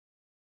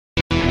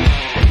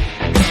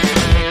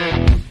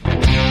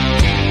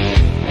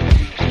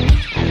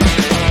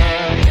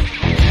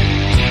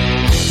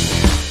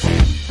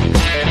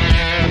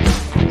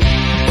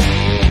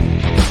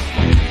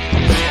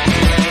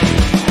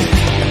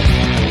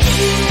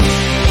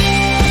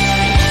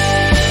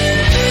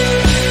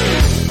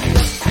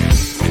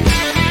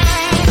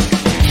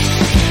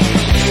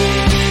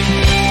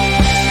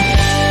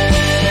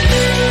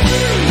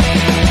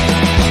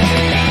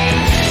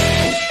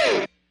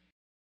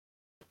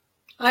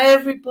Hi,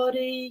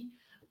 everybody.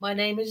 My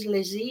name is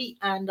Lizzie,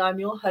 and I'm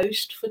your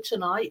host for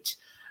tonight.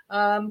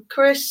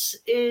 Chris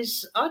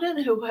is, I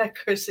don't know where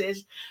Chris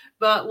is,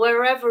 but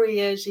wherever he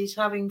is, he's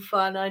having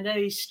fun. I know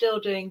he's still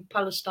doing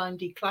Palestine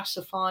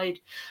Declassified,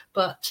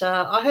 but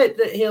I hope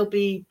that he'll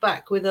be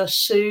back with us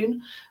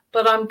soon.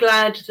 But I'm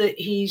glad that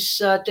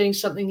he's doing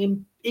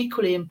something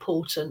equally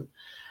important.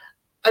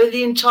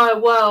 The entire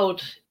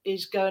world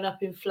is going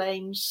up in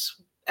flames.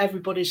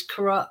 Everybody's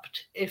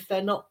corrupt. If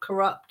they're not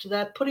corrupt,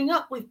 they're putting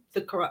up with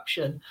the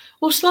corruption.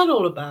 What's that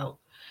all about?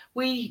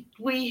 We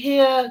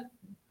hear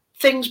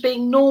things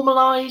being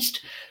normalized,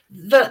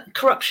 that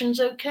corruption's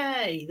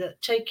okay, that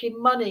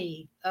taking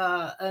money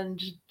and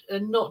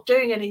not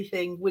doing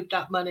anything with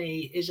that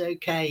money is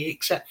okay,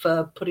 except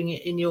for putting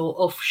it in your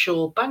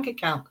offshore bank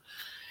account.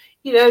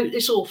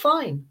 It's all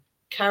fine.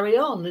 Carry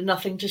on, and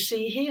nothing to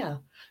see here.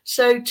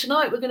 So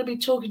tonight we're going to be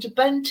talking to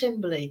Ben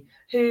Timberley,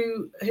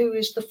 who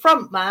is the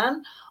front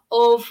man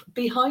of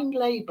Behind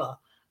Labour.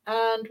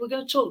 And we're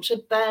going to talk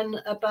to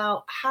Ben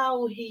about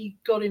how he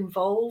got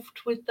involved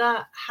with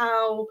that,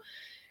 how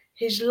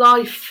his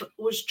life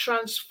was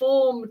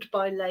transformed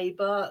by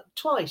Labour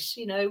twice,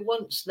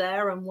 once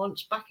there and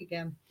once back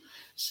again.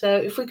 So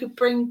if we could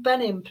bring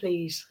Ben in,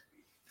 please.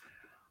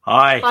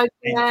 Hi,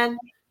 Ben.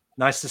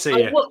 Nice to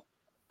see you.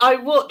 I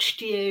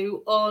watched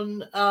you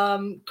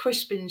on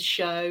Crispin's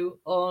show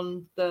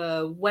on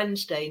the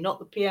Wednesday, not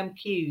the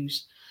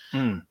PMQs.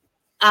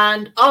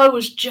 And I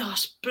was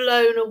just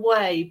blown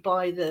away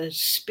by the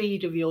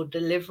speed of your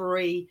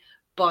delivery,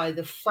 by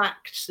the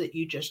facts that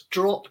you just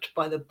dropped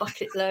by the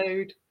bucket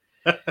load.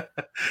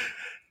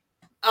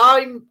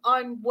 I'm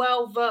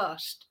well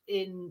versed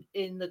in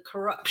the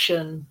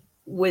corruption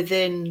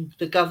within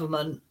the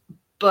government,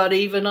 but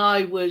even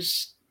I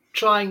was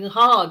trying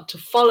hard to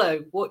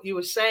follow what you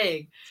were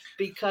saying,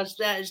 because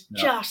there's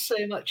just so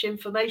much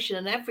information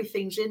and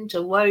everything's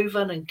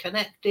interwoven and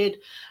connected,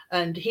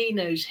 and he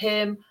knows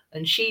him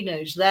and she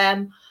knows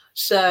them.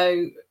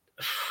 So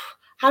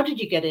how did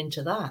you get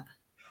into that?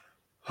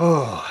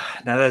 Oh,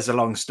 now there's a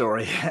long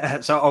story.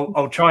 So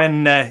I'll try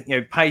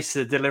and pace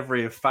the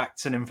delivery of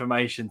facts and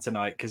information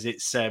tonight, because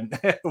it's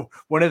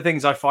one of the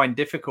things I find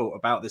difficult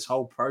about this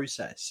whole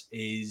process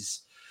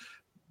is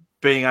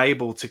being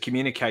able to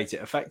communicate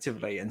it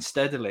effectively and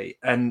steadily.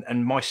 And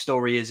my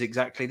story is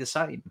exactly the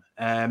same.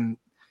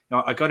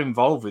 I got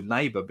involved with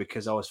Labour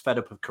because I was fed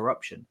up of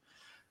corruption.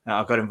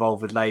 I got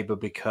involved with Labour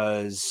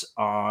because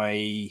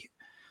I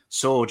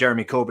saw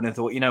Jeremy Corbyn and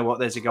thought, you know what,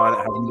 there's a guy that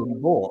hasn't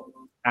been bought.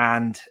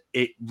 And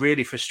it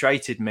really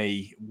frustrated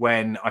me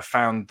when I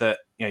found that,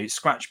 it's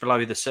scratched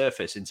below the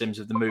surface in terms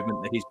of the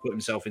movement that he's put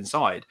himself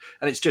inside.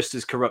 And it's just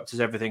as corrupt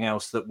as everything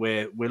else that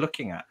we're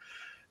looking at.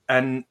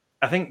 And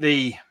I think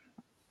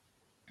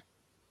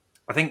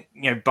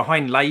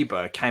Behind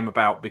Labour came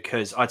about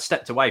because I'd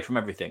stepped away from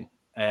everything.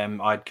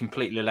 I'd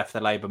completely left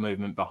the Labour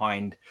movement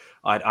behind.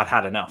 I'd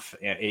had enough.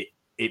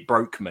 It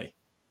broke me,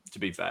 to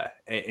be fair,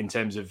 in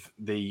terms of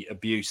the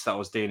abuse that I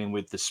was dealing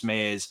with, the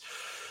smears,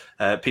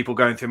 people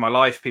going through my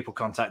life, people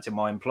contacting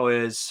my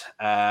employers,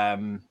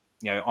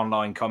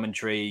 online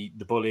commentary,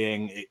 the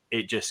bullying.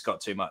 It just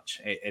got too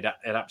much. It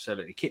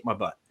absolutely kicked my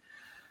butt.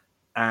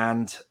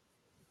 And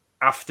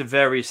after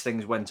various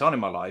things went on in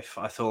my life,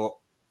 I thought,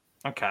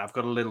 okay, I've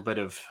got a little bit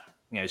of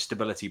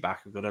stability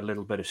back. I've got a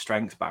little bit of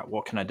strength back.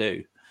 What can I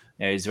do?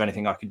 Is there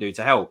anything I can do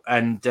to help?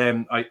 And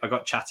I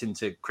got chatting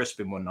to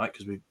Crispin one night,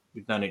 because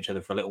we've known each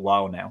other for a little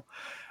while now.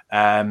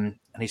 And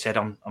he said,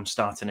 I'm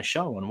starting a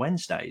show on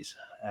Wednesdays.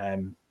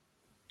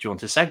 Do you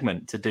want a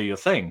segment to do your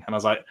thing? And I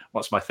was like,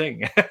 what's my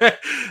thing?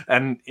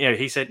 And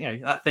he said,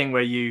 that thing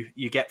where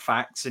you get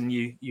facts and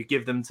you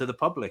give them to the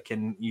public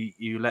and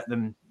you let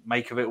them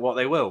make of it what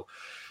they will.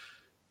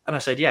 And I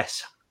said,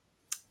 yes.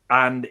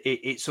 And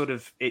it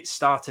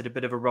started a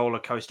bit of a roller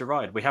coaster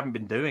ride. We haven't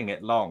been doing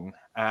it long,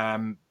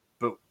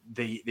 but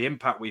the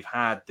impact we've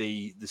had,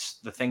 the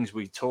things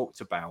we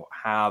talked about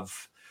have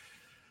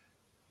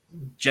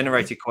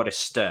generated quite a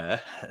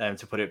stir,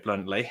 to put it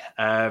bluntly.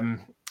 I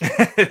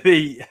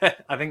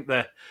think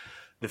the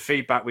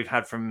feedback we've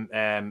had from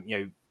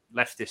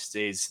leftists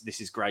is,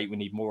 this is great, we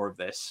need more of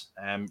this.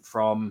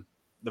 From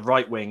the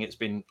right wing, it's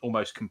been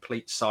almost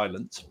complete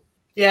silence.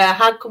 Yeah,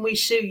 how can we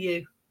sue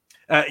you?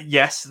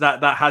 Yes,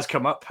 that has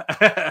come up,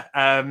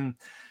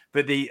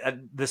 but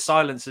the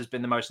silence has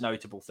been the most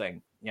notable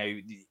thing.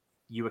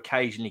 You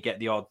occasionally get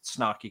the odd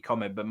snarky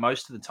comment, but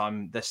most of the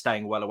time they're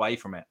staying well away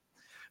from it,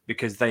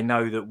 because they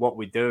know that what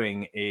we're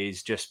doing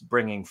is just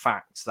bringing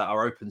facts that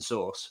are open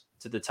source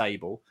to the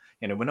table.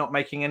 We're not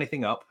making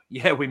anything up.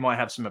 Yeah, we might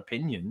have some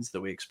opinions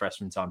that we express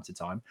from time to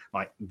time,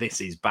 like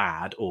this is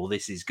bad or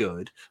this is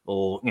good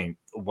or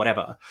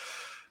whatever.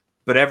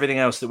 But everything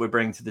else that we're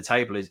bringing to the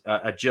table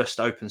are just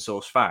open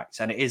source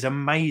facts. And it is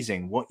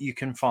amazing what you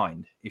can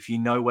find if you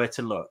know where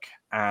to look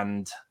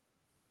and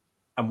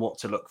what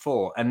to look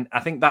for. And I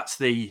think that's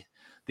the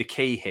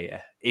key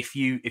here. If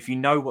you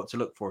know what to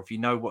look for, if you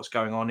know what's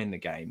going on in the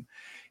game,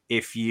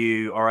 if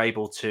you are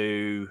able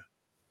to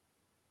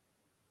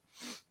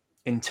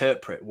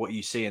interpret what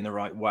you see in the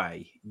right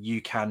way,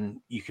 you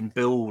can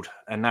build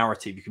a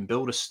narrative, you can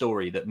build a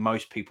story that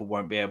most people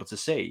won't be able to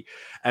see.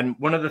 And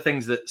one of the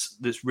things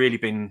that's really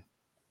been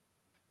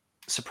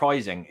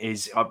surprising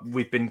is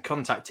we've been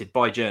contacted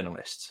by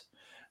journalists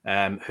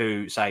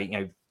who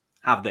say,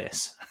 have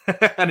this.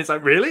 And it's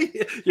like, really?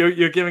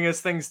 You're giving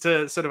us things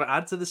to sort of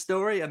add to the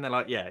story? And they're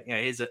like, yeah,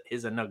 here's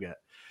a nugget.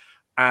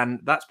 And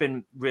that's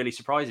been really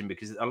surprising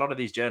because a lot of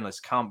these journalists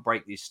can't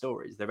break these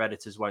stories. Their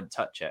editors won't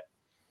touch it.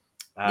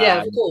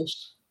 Yeah,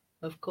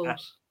 of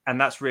course.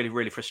 And that's really,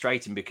 really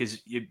frustrating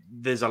because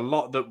there's a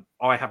lot that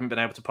I haven't been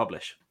able to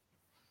publish.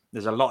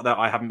 There's a lot that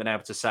I haven't been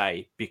able to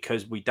say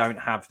because we don't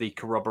have the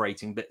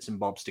corroborating bits and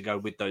bobs to go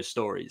with those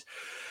stories.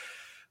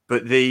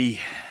 But the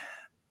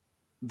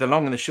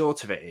long and the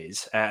short of it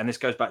is, and this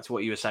goes back to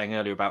what you were saying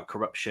earlier about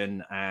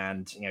corruption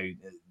and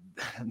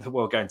the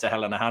world going to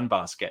hell in a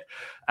handbasket.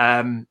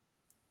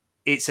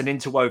 It's an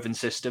interwoven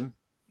system.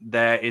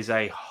 There is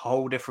a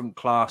whole different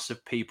class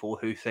of people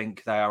who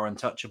think they are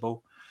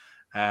untouchable.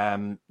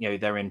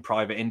 They're in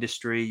private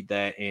industry,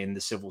 they're in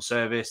the civil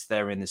service,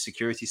 they're in the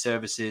security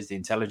services, the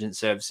intelligence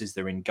services,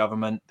 they're in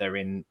government, they're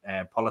in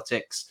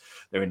politics,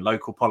 they're in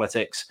local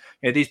politics.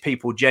 These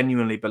people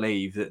genuinely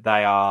believe that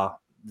they are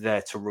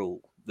there to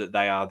rule, that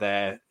they are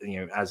there,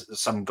 as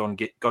some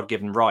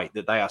God-given right,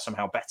 that they are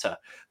somehow better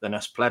than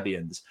us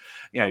plebeians.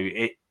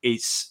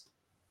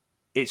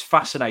 It's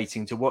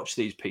fascinating to watch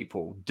these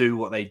people do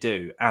what they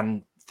do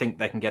and think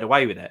they can get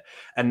away with it.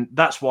 And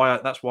that's why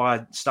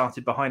I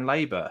started Behind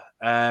Labour,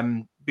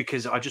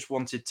 because I just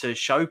wanted to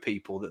show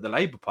people that the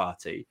Labour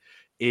Party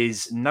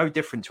is no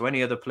different to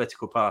any other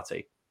political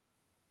party.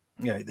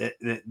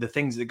 The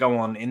things that go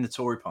on in the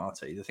Tory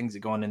party, the things that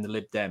go on in the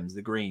Lib Dems,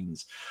 the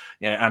Greens,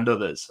 and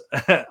others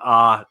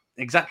are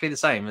exactly the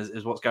same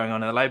as what's going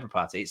on in the Labour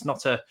Party. It's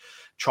not a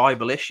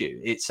tribal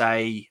issue. It's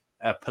a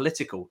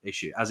political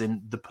issue, as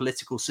in the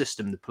political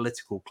system, the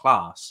political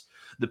class,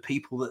 the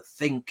people that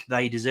think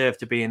they deserve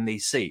to be in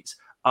these seats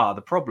are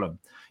the problem.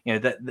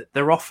 That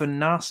they're often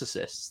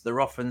narcissists, they're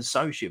often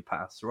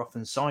sociopaths, they're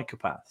often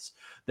psychopaths.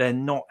 They're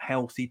not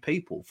healthy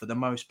people for the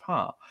most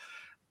part.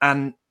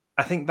 And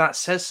I think that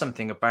says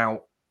something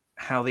about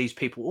how these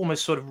people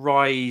almost sort of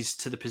rise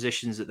to the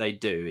positions that they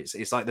do.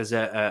 It's like there's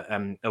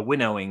a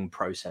winnowing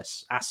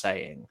process,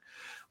 assaying,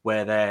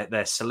 where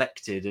they're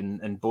selected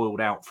and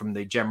boiled out from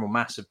the general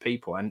mass of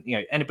people. And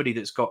anybody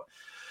that's got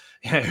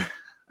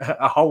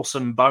a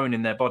wholesome bone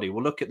in their body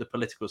will look at the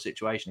political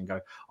situation and go,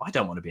 I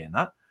don't want to be in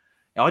that.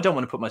 I don't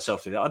want to put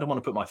myself through that. I don't want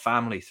to put my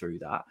family through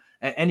that.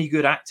 Any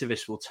good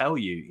activist will tell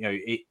you,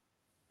 it,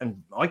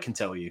 and I can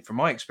tell you from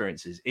my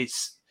experiences,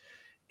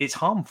 it's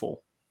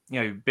harmful.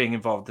 Being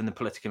involved in the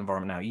political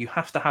environment now, you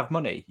have to have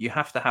money, you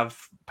have to have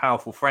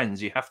powerful friends,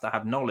 you have to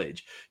have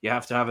knowledge, you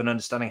have to have an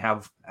understanding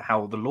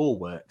how the law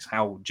works,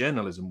 how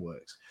journalism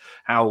works,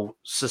 how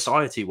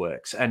society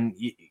works, and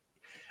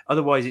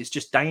otherwise it's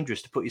just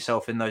dangerous to put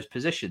yourself in those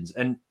positions.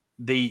 And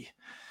I'd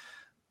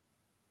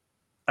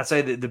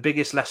say that the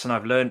biggest lesson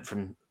I've learned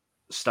from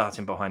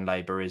starting Behind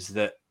Labour is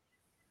that,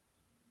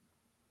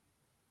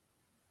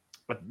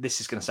 but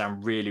this is going to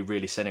sound really,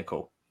 really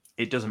cynical,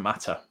 it doesn't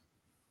matter.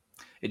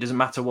 It doesn't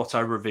matter what I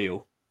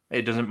reveal.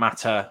 It doesn't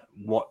matter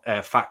what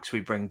facts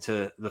we bring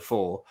to the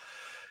fore.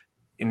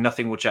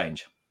 Nothing will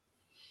change.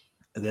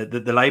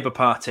 The Labour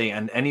Party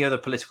and any other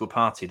political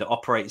party that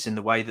operates in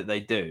the way that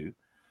they do,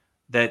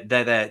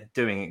 they're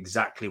doing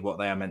exactly what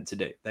they are meant to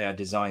do. They are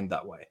designed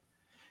that way.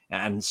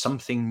 And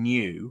something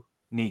new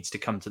needs to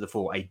come to the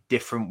fore, a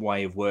different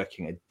way of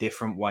working, a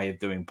different way of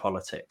doing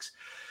politics.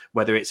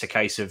 Whether it's a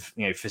case of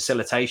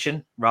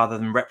facilitation rather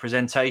than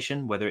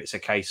representation, whether it's a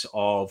case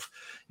of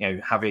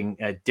having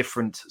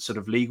different sort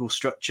of legal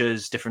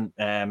structures, different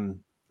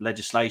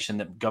legislation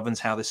that governs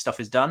how this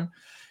stuff is done.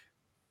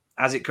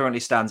 As it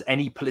currently stands,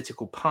 any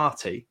political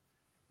party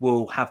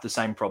will have the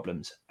same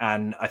problems.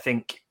 And I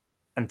think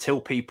until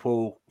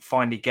people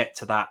finally get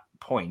to that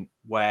point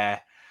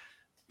where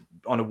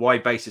on a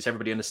wide basis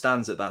everybody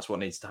understands that that's what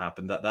needs to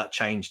happen, that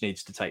change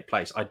needs to take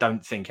place, I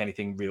don't think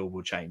anything real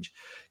will change.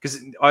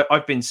 Because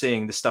I've been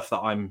seeing the stuff that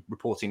I'm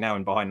reporting now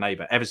in Behind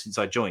Labour ever since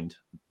I joined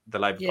the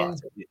Labour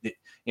Party.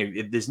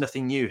 There's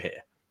nothing new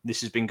here.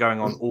 This has been going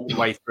on all the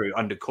way through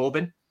under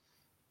Corbyn,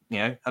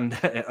 and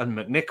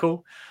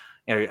McNichol,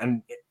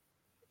 and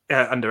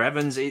under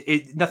Evans.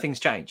 Nothing's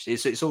changed.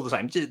 It's all the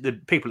same. The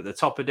people at the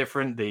top are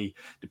different, the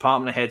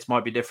department heads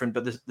might be different,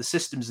 but the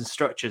systems and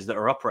structures that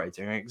are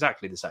operating are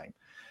exactly the same.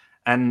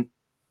 And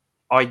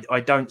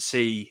I don't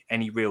see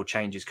any real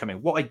changes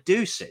coming. What I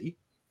do see,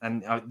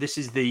 and this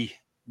is the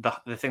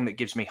thing that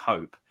gives me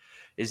hope,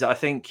 is that I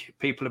think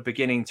people are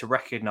beginning to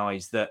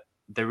recognise that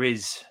there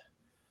is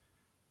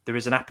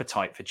an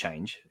appetite for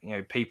change.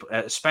 People,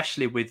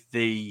 especially with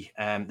the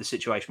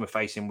situation we're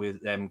facing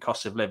with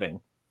cost of living,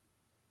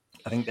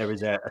 I think there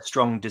is a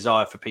strong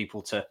desire for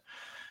people to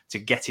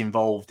get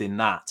involved in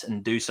that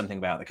and do something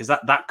about it, because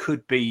that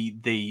could be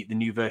the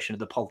new version of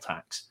the poll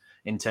tax,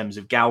 in terms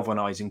of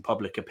galvanizing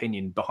public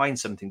opinion behind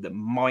something that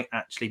might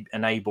actually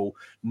enable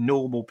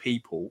normal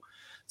people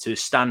to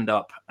stand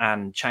up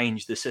and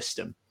change the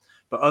system.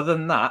 But other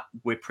than that,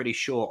 we're pretty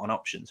short on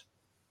options.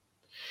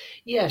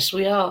 Yes,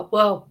 we are.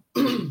 Well,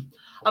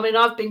 I mean,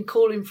 I've been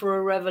calling for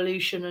a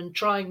revolution and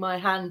trying my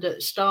hand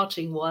at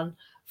starting one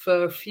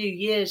for a few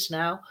years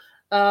now.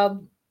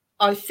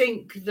 I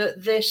think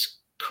that this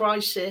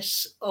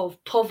crisis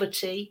of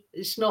poverty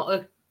is not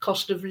a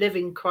cost of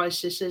living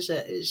crisis, is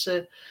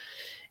it?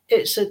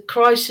 It's a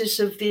crisis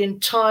of the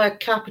entire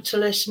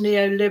capitalist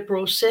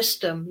neoliberal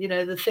system. You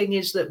know, the thing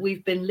is that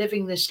we've been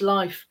living this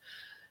life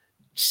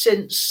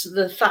since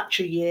the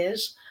Thatcher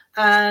years,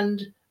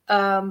 and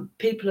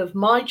people of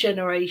my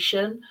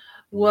generation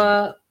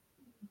were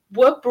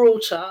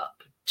brought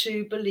up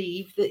to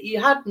believe that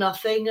you had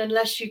nothing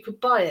unless you could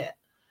buy it.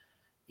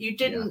 You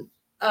didn't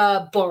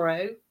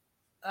borrow,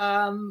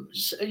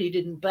 so you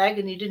didn't beg,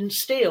 and you didn't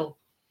steal.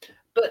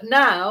 But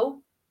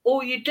now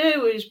all you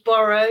do is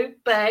borrow,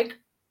 beg,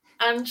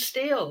 and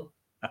steal.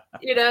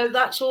 You know,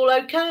 that's all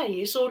okay.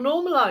 It's all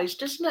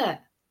normalized, isn't it?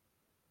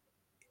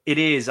 It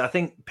is. I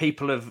think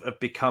people have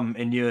become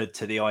inured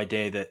to the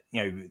idea that,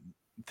 you know,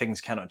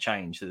 things cannot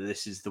change, that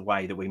this is the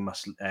way that we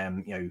must,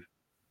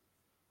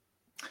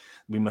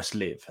 we must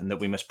live, and that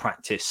we must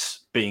practice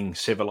being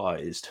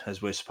civilized,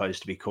 as we're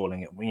supposed to be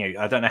calling it. You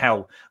know, I don't know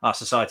how our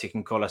society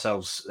can call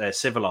ourselves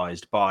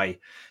civilized by,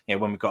 you know,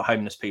 when we've got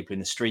homeless people in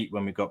the street,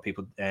 when we've got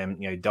people,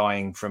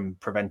 dying from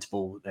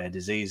preventable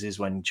diseases,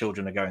 when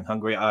children are going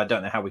hungry. I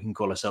don't know how we can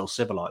call ourselves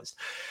civilized.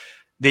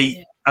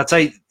 I'd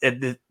say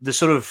the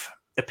sort of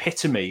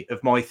epitome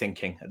of my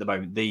thinking at the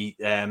moment,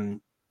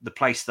 the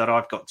place that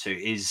I've got to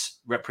is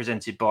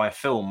represented by a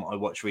film I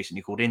watched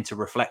recently called Into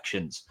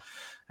Reflections,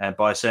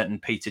 by a certain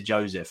Peter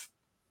Joseph.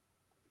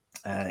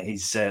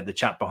 He's the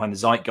chap behind the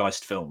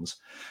Zeitgeist films.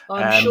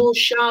 I'm sure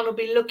Sian will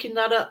be looking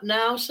that up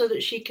now so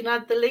that she can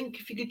add the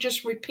link. If you could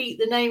just repeat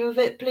the name of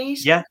it,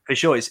 please. Yeah, for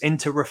sure. It's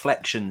Into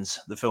Reflections,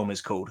 the film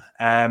is called.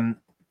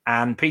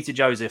 And Peter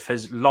Joseph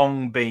has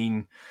long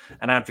been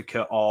an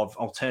advocate of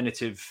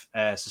alternative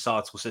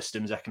societal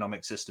systems,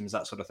 economic systems,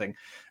 that sort of thing,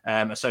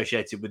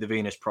 associated with the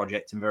Venus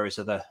Project and various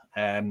other,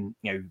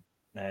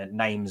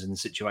 names and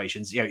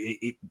situations. You know,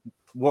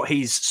 what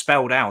he's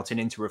spelled out in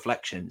Into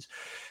Reflections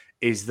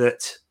is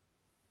that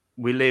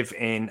we live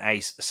in a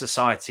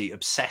society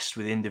obsessed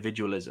with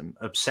individualism,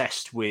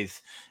 obsessed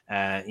with,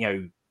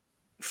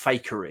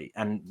 fakery,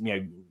 and, you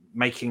know,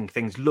 making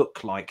things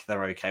look like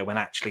they're okay when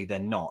actually they're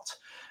not.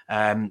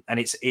 And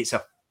it's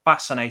a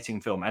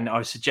fascinating film, and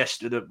I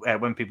suggest that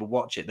when people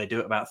watch it, they do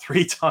it about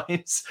 3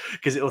 times,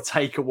 because it'll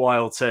take a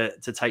while to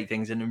take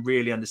things in and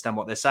really understand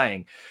what they're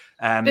saying.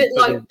 Bit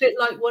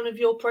like one of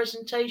your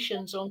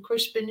presentations on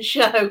Crispin's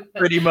show.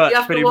 Pretty much. You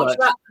have to watch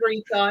that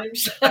 3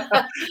 times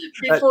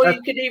before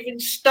you can even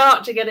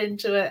start to get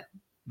into it.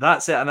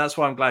 That's it, and that's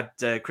why I'm glad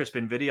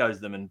Crispin videos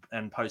them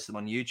and posts them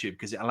on YouTube,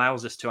 because it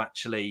allows us to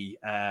actually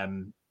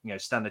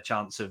stand a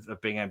chance of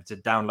being able to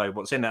download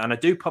what's in there. And I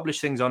do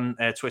publish things on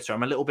Twitter.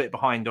 I'm a little bit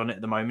behind on it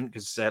at the moment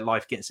because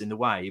life gets in the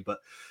way, but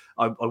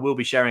I will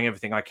be sharing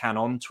everything I can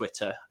on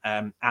Twitter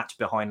at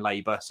Behind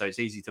Labour, so it's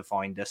easy to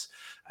find us.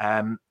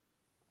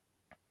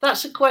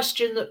 That's a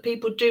question that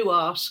people do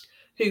ask: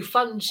 who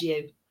funds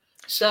you?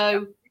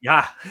 So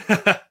yeah,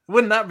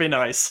 wouldn't that be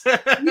nice?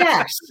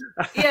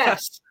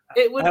 yes,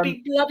 it would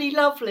be bloody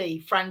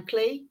lovely,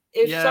 frankly,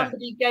 if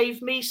somebody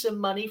gave me some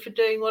money for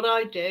doing what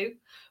I do.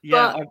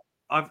 Yeah, but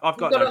I've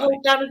got to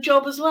hold down a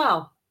job as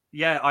well.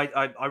 Yeah,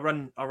 I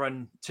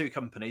run 2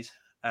 companies.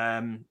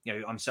 I'm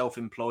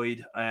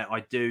self-employed.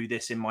 I do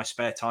this in my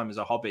spare time as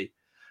a hobby.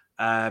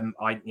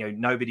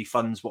 Nobody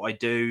funds what I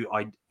do.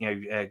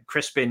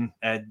 Crispin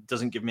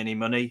doesn't give me any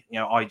money.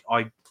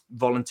 I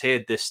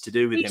volunteered this to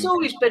do with him. He's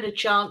always been a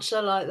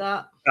chancer like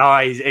that. Oh,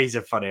 he's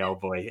a funny old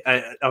boy.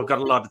 I've got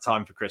a lot of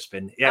time for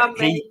Crispin. Yeah,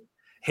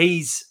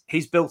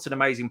 he's built an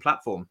amazing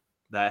platform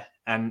there,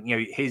 and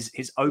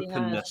his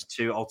openness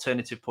to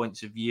alternative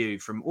points of view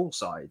from all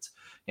sides.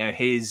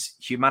 His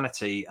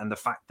humanity and the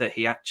fact that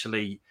he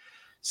actually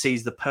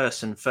sees the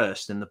person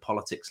first and the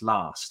politics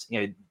last.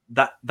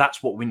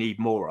 That's what we need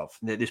more of.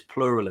 This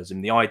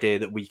pluralism, the idea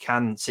that we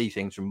can see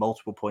things from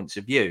multiple points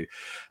of view.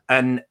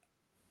 And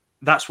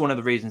that's one of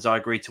the reasons I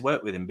agreed to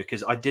work with him,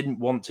 because I didn't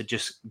want to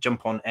just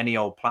jump on any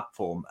old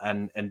platform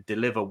and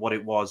deliver what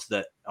it was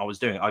that I was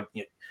doing.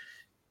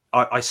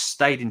 I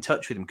stayed in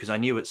touch with him because I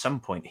knew at some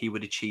point he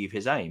would achieve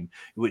his aim,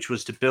 which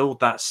was to build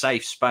that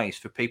safe space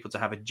for people to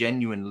have a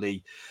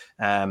genuinely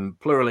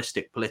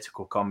pluralistic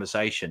political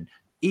conversation,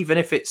 even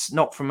if it's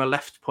not from a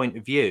left point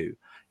of view.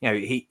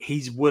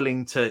 He's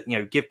willing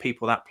to give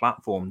people that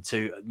platform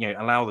to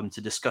allow them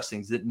to discuss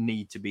things that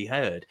need to be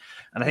heard.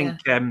 And I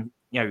think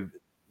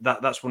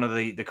that's one of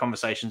the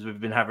conversations we've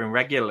been having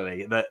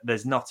regularly, that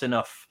there's not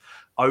enough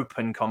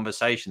open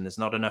conversation, there's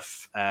not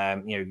enough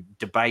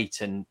debate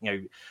and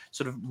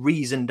sort of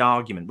reasoned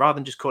argument, rather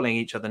than just calling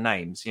each other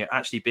names.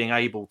 Actually being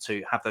able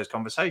to have those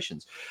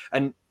conversations.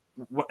 And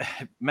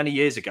many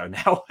years ago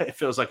now, it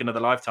feels like another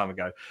lifetime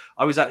ago,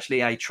 I was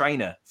actually a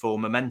trainer for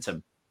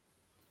Momentum,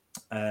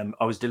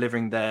 I was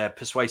delivering their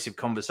persuasive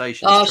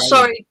conversations. Oh,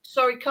 training.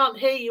 sorry, can't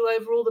hear you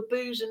over all the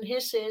boos and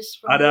hisses.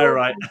 From I know,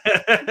 right?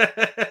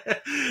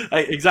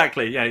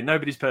 Exactly. Yeah,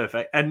 nobody's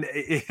perfect. And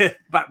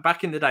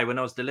back in the day when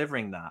I was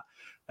delivering that,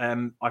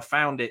 I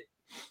found it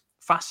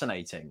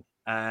fascinating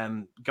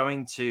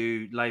going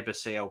to Labour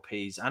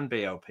CLPs and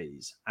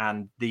BLPs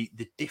and the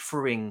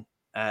differing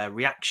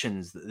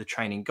reactions that the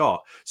training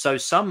got. So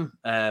some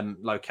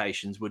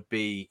locations would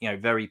be,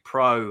 very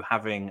pro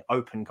having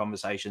open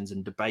conversations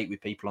and debate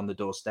with people on the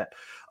doorstep.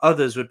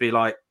 Others would be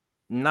like,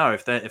 no,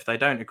 if they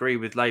don't agree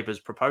with Labour's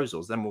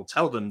proposals, then we'll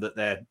tell them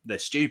that they're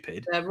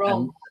stupid, they're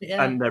wrong,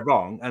 and they're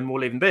wrong, and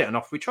we'll leave them be it, and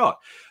off we trot.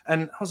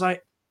 And I was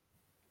like,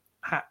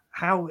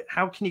 how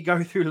can you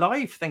go through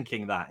life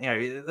thinking that?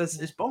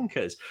 It's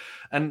bonkers.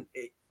 And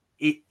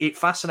it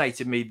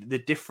fascinated me, the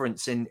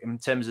difference in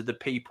terms of the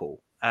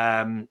people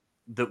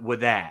that were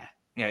there.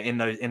 In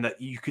that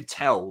you could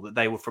tell that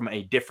they were from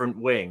a different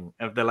wing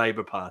of the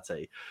Labour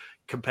Party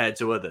compared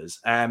to others.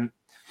 But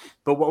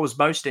what was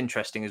most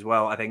interesting as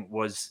well, I think,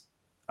 was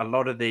a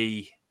lot of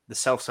the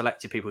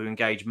self-selected people who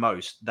engaged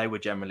most, they were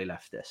generally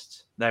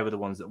leftists. They were the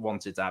ones that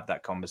wanted to have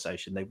that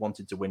conversation. They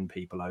wanted to win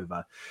people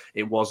over.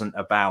 It wasn't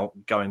about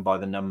going by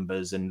the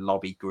numbers and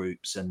lobby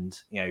groups and,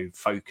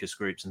 focus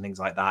groups and things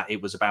like that. It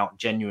was about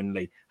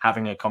genuinely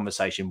having a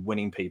conversation,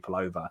 winning people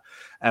over.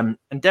 And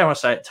dare I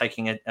say it,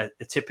 taking a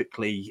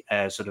typically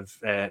sort of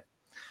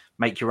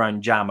make your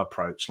own jam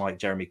approach like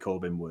Jeremy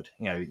Corbyn would,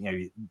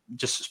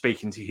 just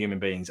speaking to human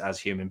beings as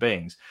human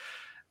beings.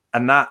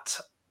 And that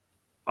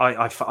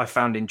I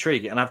found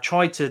intriguing, and I've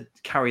tried to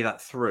carry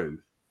that through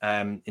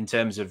in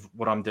terms of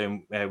what I'm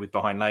doing with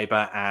Behind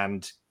Labour,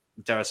 and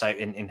dare I say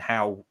in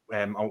how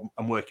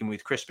I'm working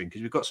with Crispin,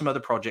 because we've got some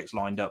other projects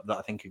lined up that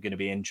I think are going to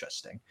be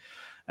interesting.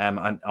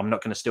 I'm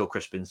not going to steal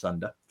Crispin's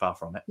thunder, far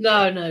from it.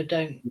 No,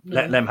 don't.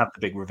 Let them have the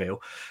big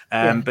reveal.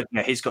 But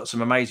he's got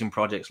some amazing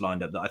projects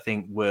lined up that I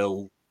think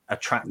will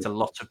attract a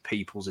lot of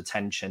people's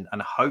attention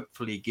and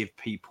hopefully give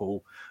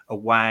people a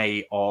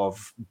way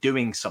of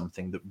doing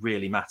something that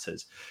really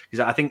matters. Because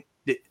I think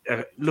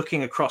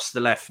looking across the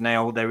left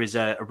now, there is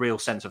a real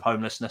sense of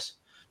homelessness.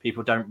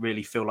 People don't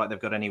really feel like they've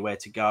got anywhere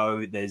to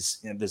go.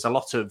 There's a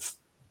lot of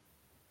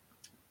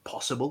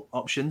possible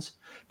options,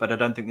 but I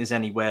don't think there's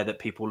anywhere that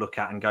people look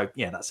at and go,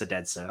 yeah, that's a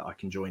dead cert. I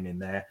can join in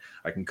there.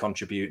 I can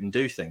contribute and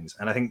do things.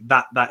 And I think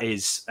that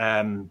is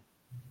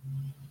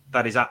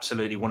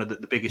absolutely one of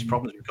the biggest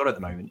problems we've got at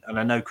the moment. And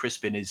I know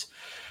Crispin is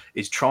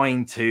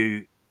trying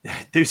to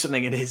do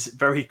something in his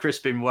very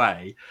Crispin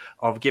way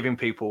of giving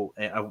people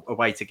a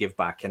way to give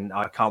back. And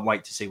I can't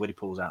wait to see what he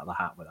pulls out of the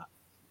hat with that.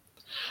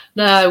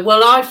 No,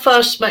 well, I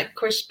first met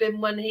Crispin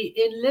when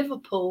in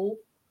Liverpool.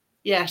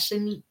 Yes,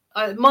 it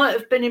might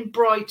have been in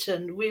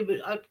Brighton.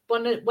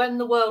 When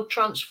the World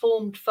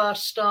Transformed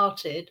first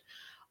started,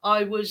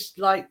 I was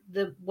like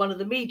one of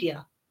the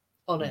media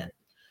on it.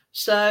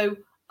 So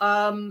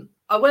I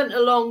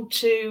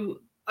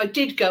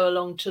did go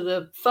along to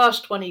the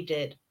first one he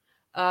did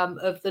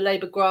of the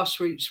Labour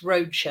Grassroots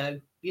Roadshow,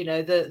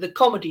 the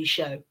comedy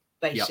show,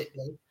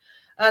 basically.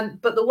 Yep.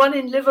 But the one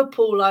in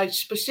Liverpool, I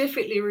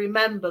specifically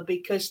remember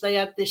because they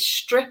had this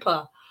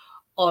stripper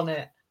on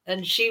it.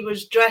 And she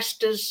was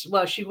dressed as,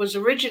 well, she was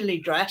originally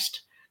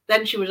dressed,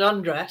 then she was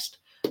undressed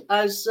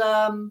as,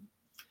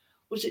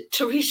 was it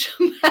Theresa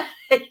May?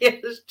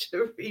 It was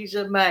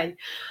Theresa May.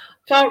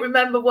 Can't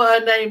remember what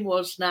her name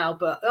was now,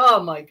 but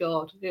oh my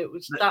God,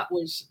 that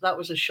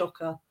was a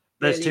shocker.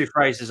 There's really. Two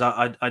phrases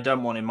I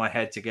don't want in my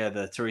head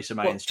together: Theresa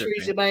May and stripping.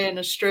 Theresa May and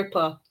a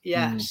stripper.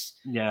 Yes.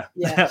 Yeah.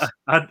 Yes.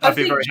 I'd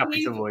be very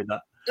happy to avoid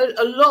that.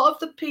 A lot of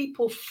the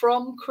people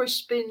from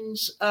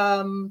Crispin's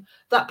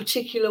that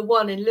particular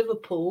one in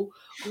Liverpool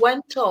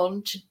went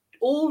on to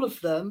all of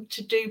them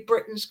to do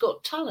Britain's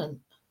Got Talent.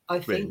 I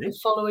think the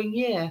following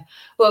year.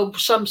 Well,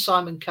 some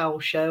Simon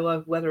Cowell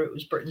show, whether it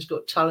was Britain's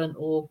Got Talent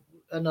or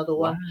another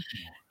one.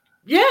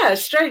 Yeah,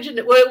 strange, isn't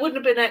it? Well, it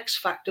wouldn't have been X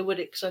Factor, would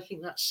it? Because I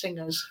think that's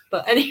singers.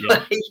 But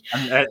anyway,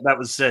 and that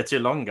was too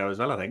long ago as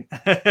well, I think.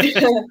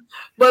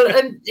 Well,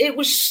 and it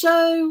was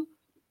so.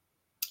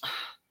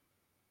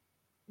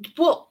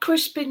 What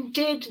Crispin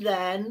did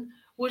then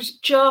was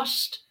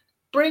just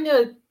bring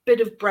a bit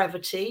of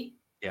brevity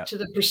to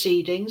the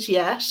proceedings,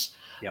 yes,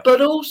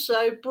 but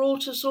also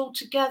brought us all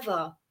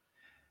together.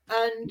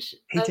 And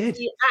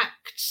the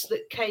acts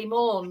that came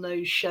on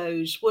those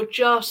shows were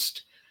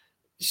just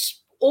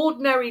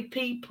ordinary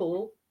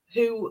people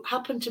who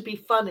happened to be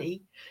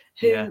funny,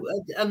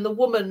 and the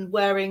woman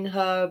wearing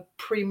her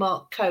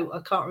Primark coat,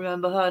 I can't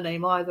remember her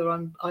name either.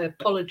 I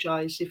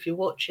apologize if you're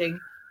watching.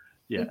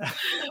 Yeah.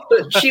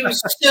 But she was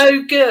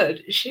so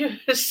good. She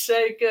was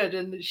so good.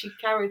 And she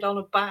carried on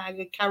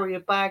a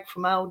carrier bag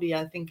from Aldi,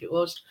 I think it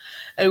was,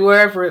 and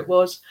wherever it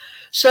was.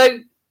 So,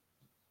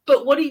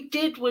 but what he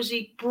did was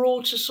he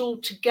brought us all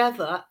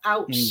together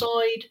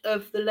outside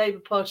of the Labour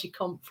Party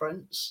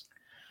conference.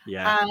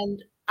 Yeah.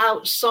 And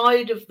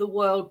outside of the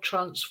World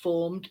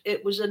Transformed,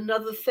 it was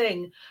another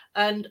thing.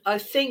 And I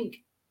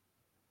think,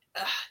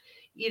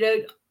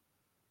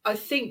 I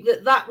think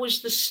that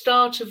was the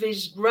start of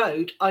his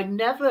road. I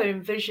never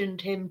envisioned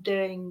him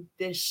doing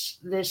this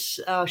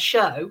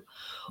show,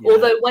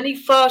 although when he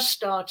first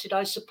started,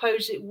 I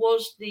suppose it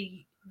was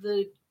the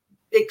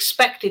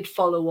expected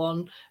follow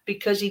on,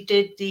 because he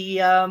did he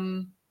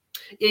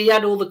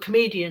had all the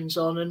comedians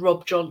on, and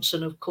Rob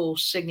Johnson, of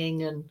course,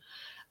 singing, and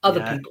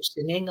other people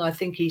singing. I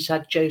think he's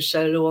had Joe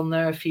Solo on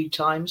there a few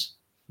times.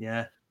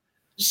 Yeah.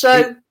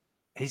 So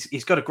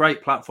he's got a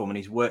great platform, and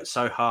he's worked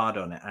so hard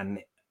on it, and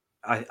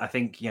I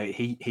think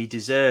he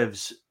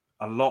deserves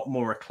a lot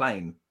more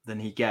acclaim than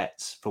he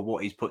gets for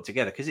what he's put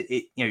together, because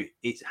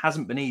it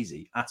hasn't been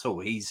easy at all.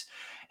 He's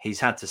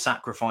had to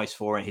sacrifice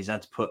for it. He's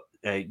had to put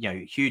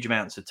huge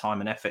amounts of time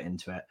and effort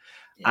into it,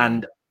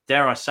 and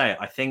dare I say it,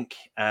 I think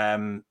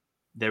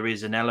there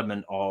is an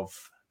element of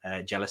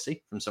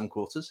jealousy from some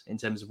quarters in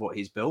terms of what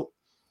he's built.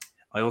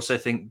 I also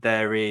think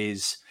there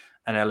is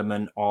an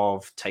element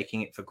of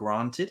taking it for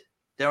granted,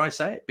 dare I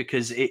say it,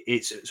 because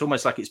it's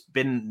almost like it's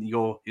been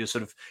your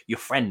sort of your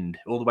friend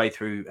all the way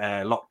through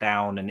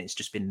lockdown, and it's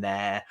just been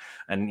there.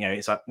 And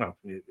it's like, well,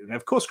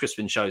 of course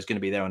Crispin's show is going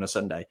to be there on a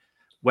Sunday,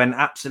 when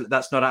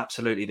that's not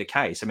absolutely the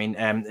case. I mean,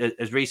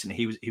 as recently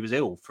he was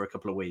ill for a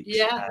couple of weeks,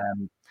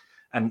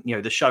 and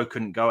the show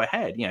couldn't go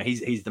ahead.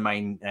 He's the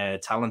main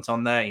talent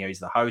on there. He's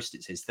the host.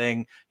 It's his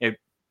thing.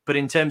 But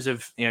in terms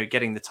of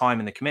getting the time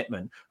and the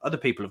commitment, other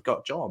people have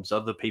got jobs,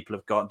 other people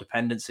have got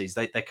dependencies.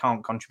 They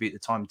can't contribute the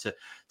time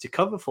to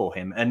cover for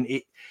him, and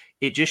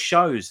it just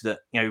shows that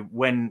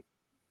when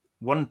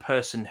one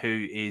person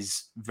who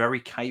is very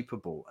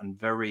capable and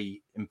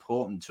very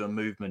important to a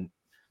movement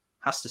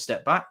has to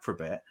step back for a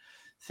bit,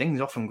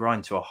 things often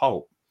grind to a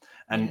halt,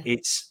 and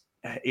it's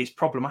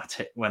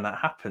problematic when that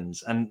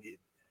happens. And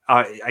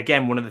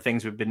again, one of the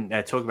things we've been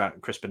talking about,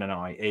 Crispin and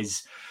I,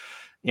 is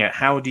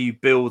how do you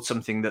build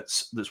something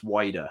that's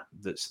wider,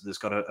 that's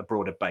got a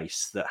broader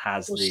base, that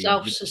has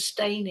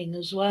self-sustaining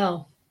as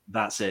well.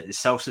 That's it. It's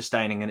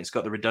self-sustaining, and it's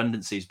got the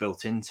redundancies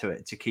built into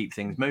it to keep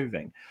things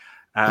moving.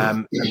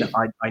 And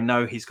I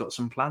know he's got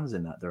some plans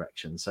in that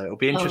direction, so it'll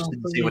be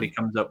interesting to see what he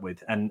comes up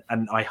with. And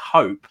I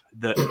hope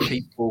that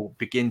people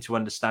begin to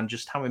understand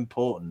just how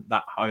important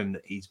that home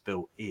that he's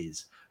built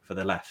is for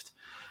the left,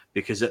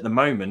 because at the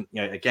moment,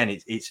 again,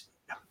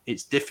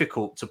 it's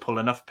difficult to pull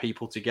enough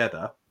people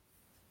together,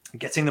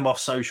 getting them off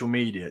social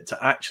media to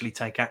actually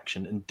take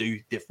action and do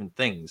different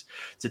things,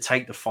 to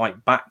take the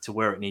fight back to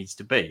where it needs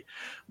to be,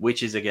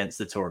 which is against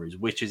the Tories,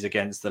 which is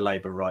against the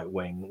Labour right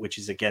wing, which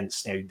is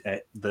against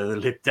the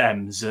Lib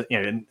Dems,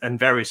 and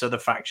various other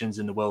factions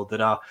in the world that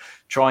are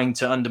trying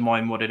to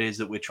undermine what it is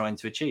that we're trying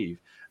to achieve.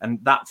 And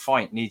that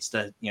fight needs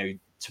to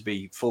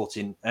be fought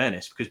in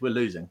earnest, because we're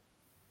losing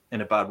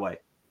in a bad way.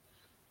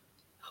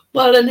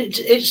 Well, and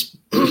it's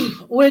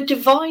we're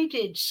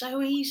divided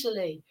so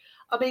easily.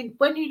 I mean,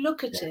 when you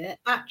look at it,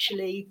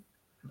 actually,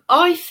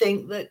 I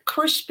think that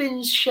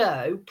Crispin's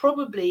show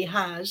probably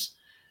has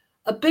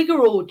a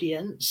bigger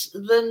audience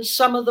than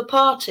some of the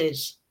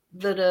parties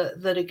that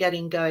are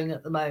getting going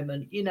at the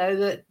moment.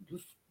 That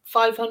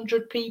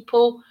 500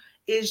 people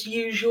is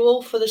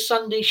usual for the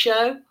Sunday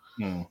show.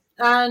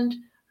 And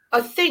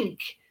I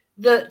think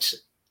that,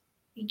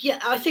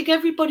 I think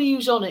everybody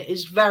who's on it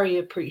is very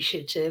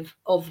appreciative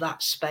of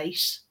that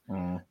space.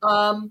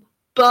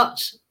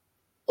 But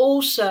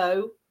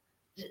also,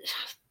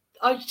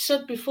 I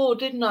said before,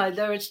 didn't I?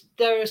 There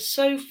are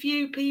so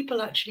few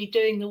people actually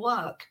doing the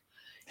work.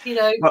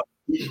 Well,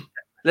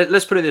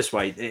 let's put it this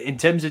way: in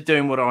terms of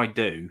doing what I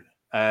do,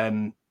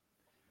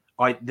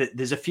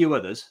 there's a few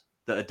others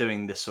that are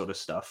doing this sort of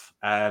stuff.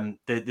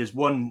 There's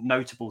one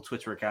notable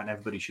Twitter account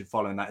everybody should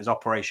follow, and that is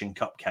Operation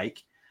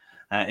Cupcake.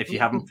 If you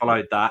haven't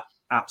followed that,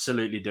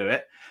 absolutely do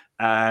it.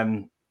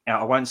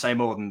 I won't say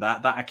more than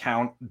that. That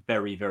account,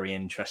 very, very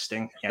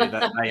interesting.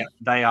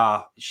 They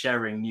are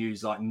sharing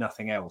news like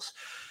nothing else.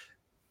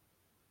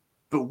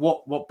 But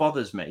what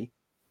bothers me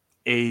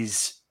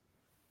is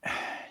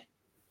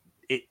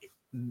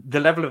the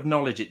level of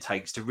knowledge it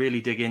takes to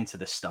really dig into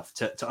this stuff,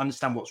 to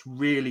understand what's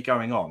really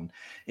going on.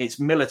 It's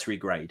military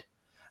grade.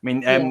 I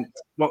mean,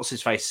 what's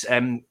his face?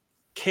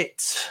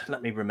 Kit,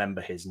 let me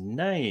remember his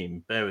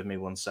name. Bear with me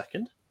 1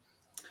 second.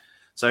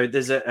 So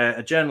there's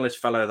a journalist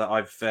fellow that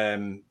I've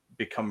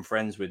become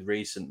friends with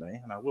recently,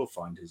 and I will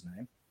find his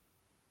name,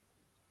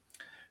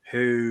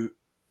 who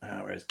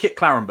where is Kit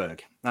Clarenberg,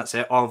 that's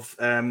it, of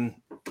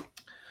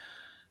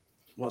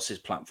what's his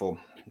platform?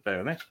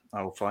 Bear with me,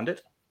 I will find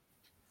it.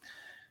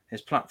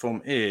 His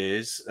platform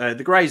is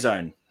the Grey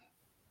Zone,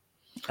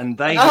 and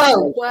they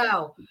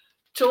wow,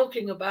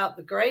 talking about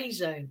the Grey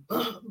Zone.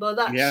 Well,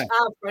 that's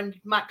our friend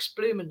Max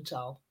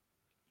Blumenthal.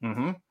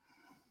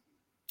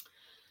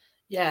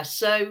 Yeah,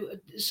 so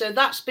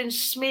that's been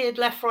smeared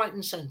left, right,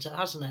 and centre,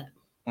 hasn't it?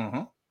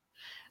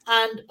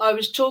 And I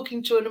was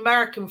talking to an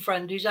American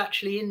friend who's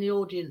actually in the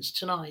audience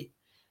tonight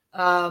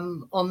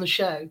on the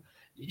show.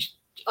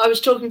 I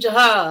was talking to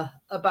her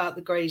about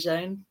the Grey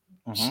Zone.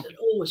 She said,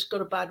 it's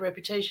got a bad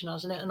reputation,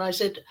 hasn't it? And I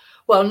said,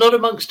 well, not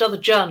amongst other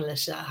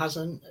journalists, it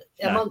hasn't.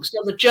 No. Amongst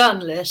other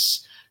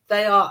journalists,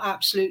 they are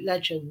absolute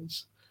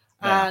legends.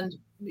 Yeah. And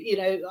you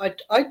know,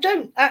 I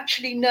don't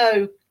actually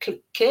know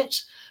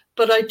Kit,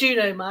 but I do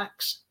know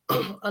Max,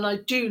 and I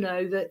do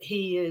know that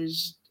he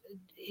is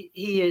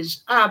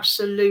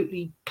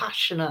absolutely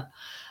passionate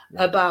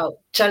about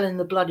telling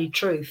the bloody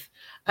truth,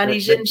 and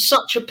he's in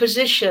such a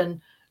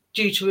position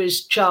due to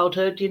his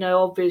childhood. You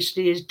know,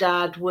 obviously his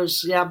dad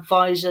was the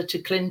advisor to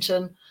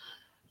Clinton,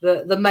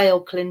 the male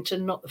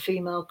Clinton, not the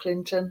female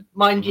Clinton,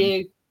 mind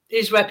you.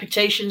 His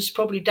reputation's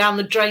probably down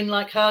the drain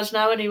like hers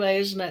now, anyway,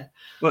 isn't it?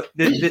 Well,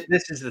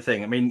 this is the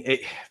thing. I mean,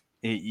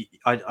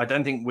 I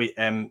don't think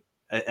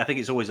I think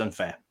it's always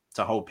unfair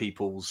to hold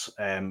people's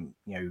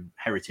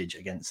heritage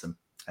against them,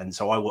 and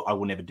so I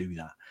will never do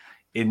that.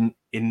 In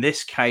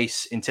this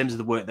case, in terms of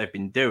the work they've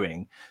been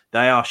doing,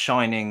 they are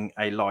shining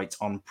a light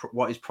on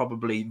what is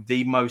probably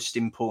the most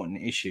important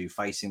issue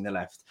facing the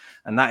left,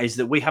 and that is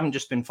that we haven't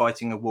just been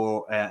fighting a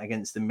war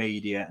against the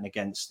media and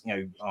against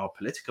our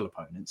political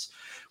opponents.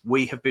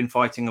 We have been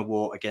fighting a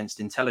war against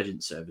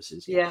intelligence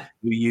services. Yeah,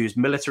 we use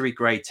military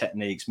grade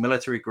techniques,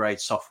 military grade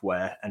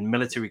software, and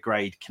military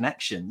grade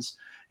connections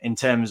in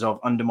terms of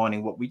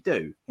undermining what we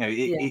do.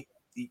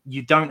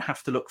 You don't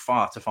have to look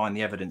far to find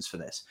the evidence for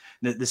this.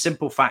 The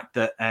simple fact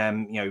that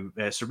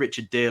Sir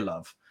Richard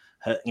Dearlove,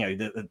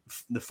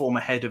 the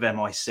former head of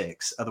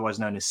MI6, otherwise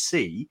known as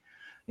C,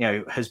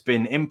 has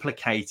been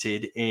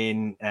implicated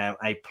in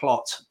a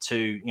plot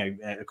to,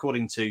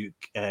 according to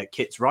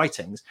Kit's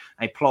writings,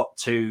 a plot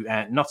to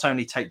not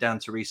only take down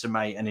Theresa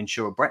May and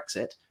ensure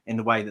Brexit in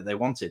the way that they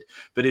wanted,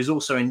 but is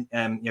also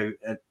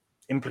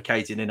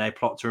implicated in a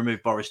plot to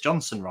remove Boris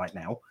Johnson right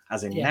now,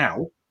 as in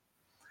now.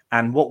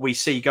 And what we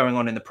see going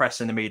on in the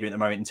press and the media at the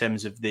moment, in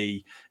terms of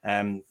the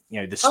the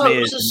smears. Oh, it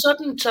was a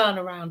sudden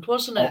turnaround,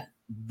 wasn't it?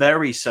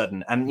 Very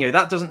sudden, and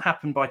that doesn't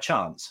happen by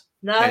chance.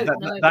 No,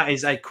 that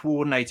is a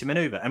coordinated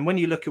maneuver. And when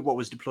you look at what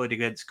was deployed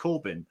against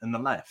Corbyn and the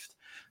left,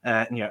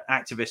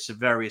 activists of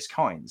various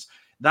kinds,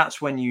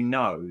 that's when you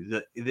know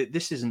that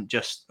this isn't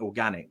just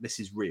organic. This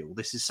is real.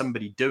 This is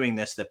somebody doing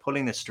this. They're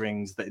pulling the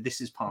strings. That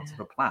this is part of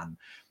a plan.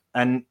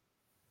 And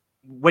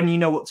when you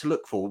know what to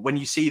look for, when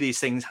you see these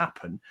things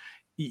happen,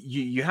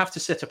 you have to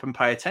sit up and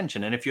pay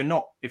attention. And if you're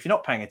not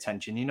paying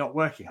attention, you're not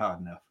working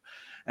hard enough.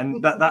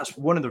 And that's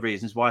one of the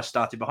reasons why I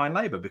started behind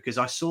Labour, because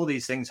I saw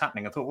these things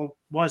happening. I thought, well,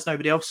 why is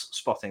nobody else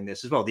spotting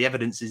this as well? The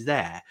evidence is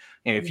there.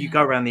 If you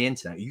go around the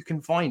internet, you can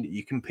find it.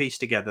 You can piece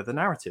together the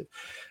narrative.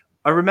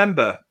 I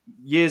remember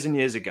years and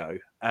years ago,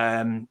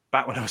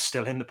 back when I was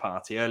still in the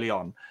party early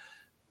on,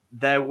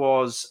 there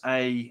was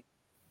a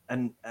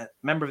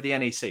member of the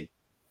NEC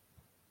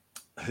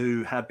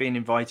who had been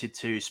invited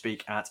to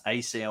speak at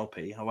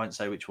ACLP. I won't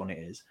say which one it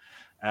is.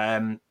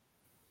 And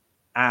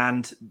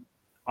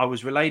I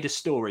was relayed a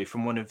story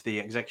from one of the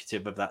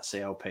executive of that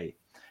CLP,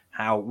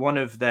 how one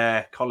of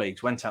their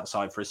colleagues went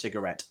outside for a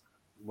cigarette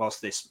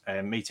whilst this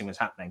meeting was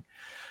happening,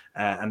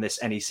 and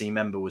this NEC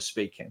member was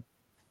speaking.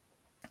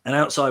 And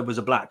outside was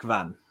a black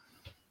van.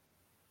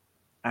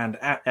 And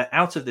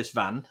out of this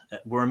van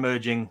were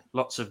emerging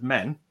lots of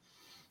men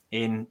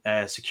in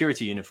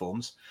security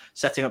uniforms,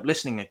 setting up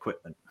listening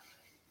equipment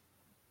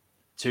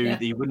to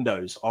the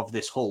windows of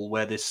this hall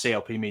where this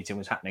CLP meeting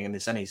was happening and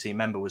this NEC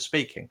member was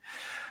speaking.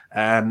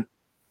 And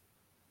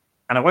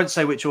I won't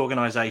say which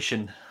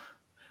organisation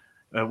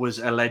was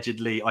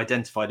allegedly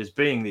identified as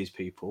being these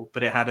people,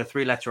 but it had a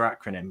 3-letter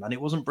acronym, and it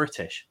wasn't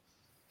British.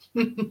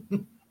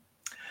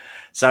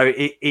 So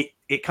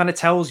it kind of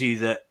tells you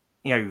that,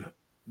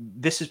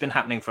 this has been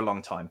happening for a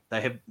long time.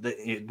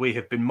 We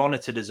have been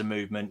monitored as a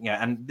movement,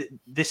 and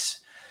this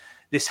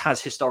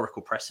has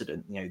historical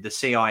precedent. The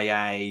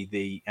CIA,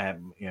 the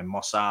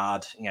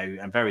Mossad,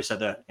 and various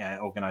other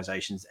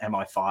organizations,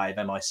 MI5,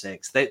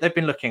 MI6. They've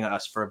been looking at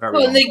us for a very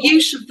long time. And the time.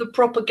 use of the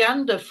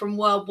propaganda from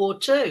World War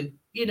II,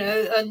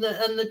 and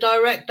the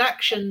direct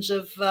actions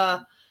of,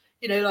 like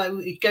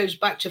it goes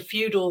back to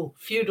feudal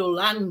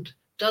land,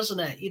 doesn't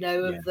it?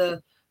 Of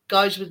the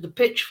guys with the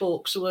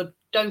pitchforks who are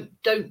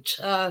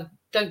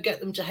don't get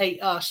them to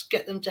hate us,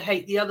 get them to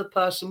hate the other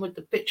person with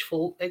the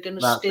pitchfork. They're going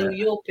to steal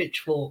your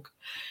pitchfork.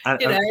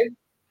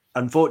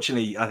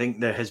 Unfortunately, I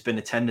think there has been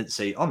a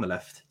tendency on the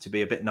left to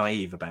be a bit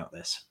naive about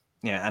this.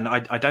 And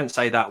I don't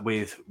say that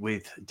with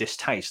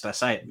distaste. I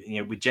say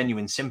it, with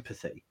genuine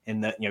sympathy,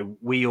 in that,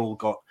 we all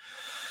got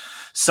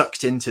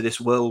sucked into this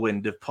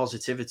whirlwind of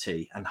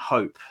positivity and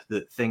hope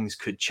that things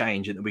could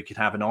change and that we could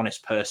have an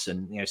honest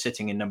person,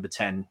 sitting in number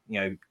 10,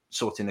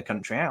 sorting the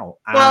country out.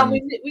 Well,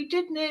 we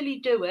did nearly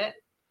do it.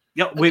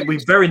 Yeah, we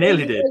very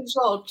nearly did. Those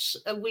odds,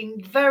 we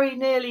very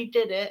nearly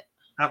did it.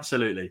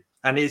 Absolutely.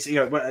 And it's,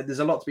 there's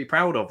a lot to be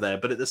proud of there.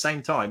 But at the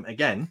same time,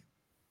 again,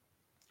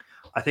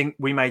 I think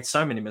we made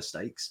so many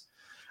mistakes,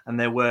 and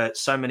there were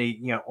so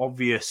many,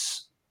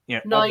 obvious,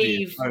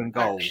 naive own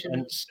goals,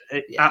 actions.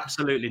 And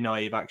absolutely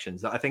naive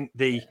actions. That I think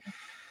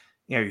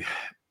dare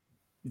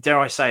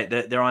I say it,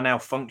 that there are now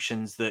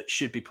functions that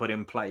should be put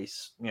in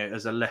place,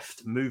 as a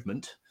left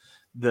movement,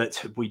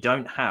 that we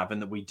don't have and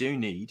that we do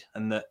need,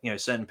 and that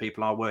certain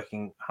people are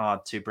working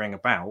hard to bring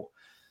about,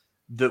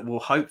 that will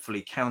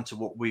hopefully counter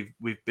what we've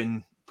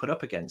been put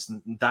up against.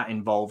 And that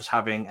involves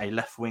having a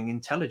left-wing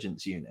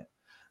intelligence unit,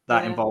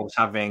 That involves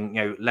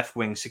having,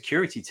 left-wing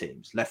security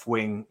teams,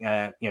 left-wing,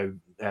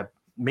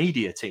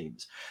 media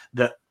teams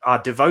that are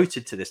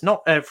devoted to this,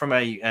 not from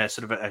a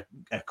sort of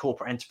a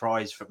corporate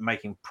enterprise for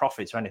making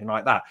profits or anything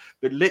like that,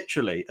 but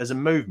literally as a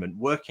movement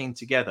working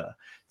together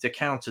to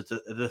counter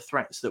the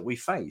threats that we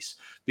face.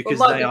 Because it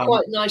might be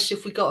quite nice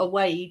if we got a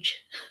wage.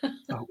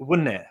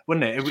 Wouldn't it?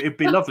 It'd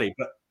be lovely,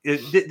 but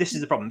this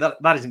is the problem.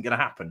 That isn't going to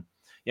happen.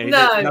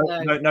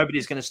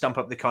 Nobody's going to stump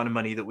up the kind of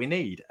money that we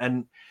need.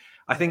 And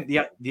I think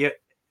the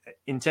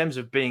in terms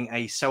of being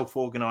a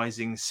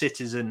self-organizing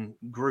citizen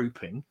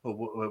grouping or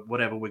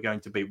whatever we're going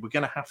to be, we're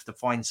going to have to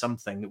find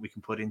something that we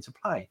can put into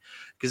play,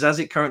 because as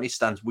it currently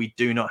stands, we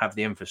do not have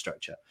the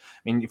infrastructure. I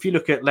mean, if you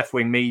look at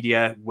left-wing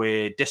media,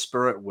 we're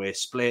disparate, we're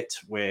split,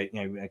 we're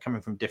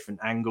coming from different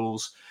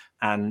angles,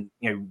 and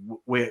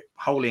we're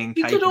wholly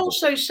incapable. You could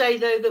also say,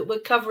 though, that we're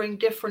covering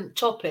different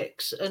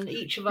topics, and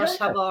each of us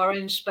have our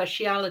own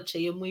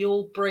speciality, and we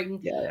all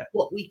bring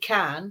what we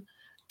can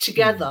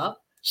together,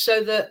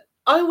 so that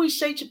I always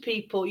say to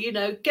people,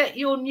 get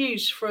your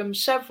news from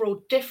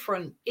several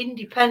different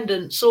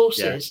independent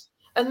sources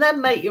and then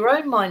make your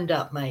own mind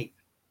up, mate.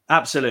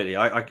 Absolutely.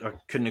 I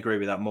couldn't agree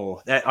with that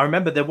more. I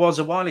remember there was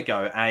a while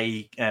ago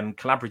a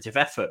collaborative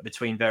effort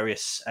between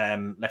various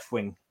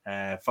left-wing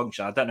functions.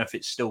 I don't know if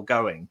it's still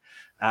going.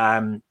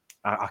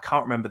 I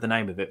can't remember the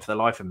name of it for the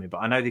life of me, but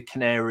I know the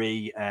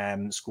Canary,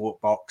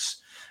 Squawk Box,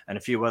 and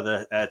a few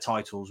other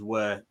titles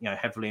were,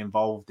 heavily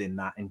involved in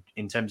that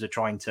in terms of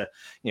trying to,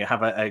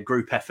 have a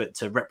group effort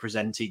to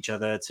represent each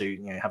other,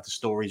 to have the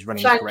stories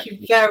running correctly.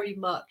 Thank you very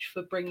much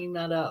for bringing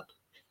that up.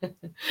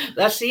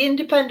 That's the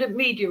Independent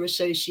Media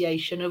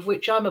Association, of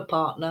which I'm a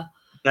partner.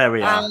 There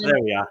we are.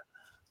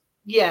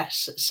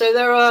 Yes. So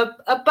there are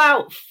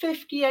about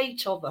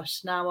 58 of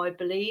us now, I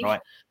believe.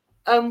 Right.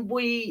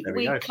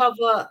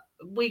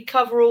 We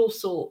cover all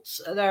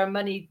sorts. There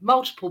are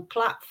multiple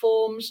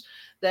platforms.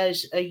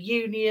 There's a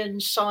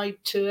union side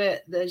to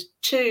it. There's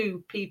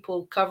 2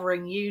 people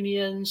covering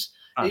unions.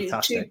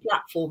 Fantastic. 2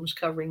 platforms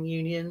covering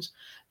unions.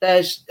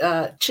 There's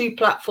 2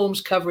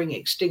 platforms covering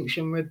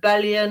Extinction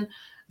Rebellion,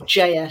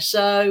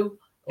 JSO,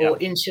 or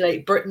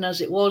Insulate Britain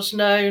as it was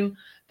known.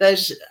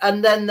 There's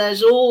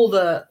all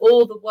the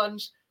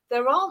ones.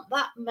 There aren't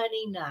that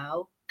many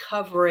now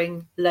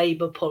covering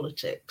Labour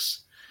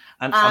politics.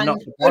 And I'm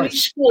not only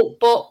Squawk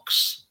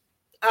Box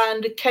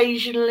and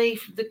occasionally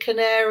the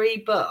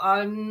Canary, but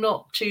I'm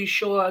not too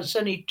sure. It's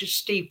only just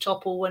Steve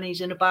Topple when he's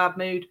in a bad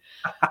mood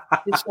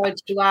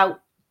decides to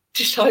out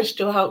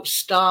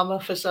Starmer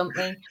for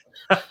something.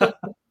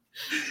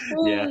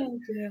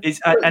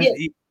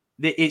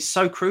 It's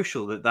so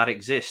crucial that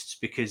exists,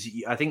 because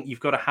I think you've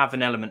got to have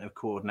an element of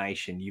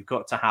coordination. You've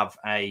got to have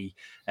I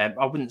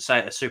wouldn't say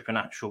a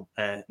supernatural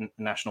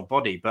national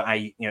body, but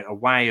a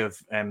way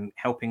of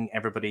helping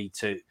everybody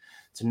to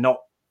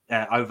not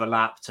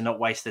overlap, to not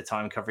waste their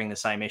time covering the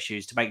same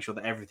issues, to make sure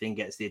that everything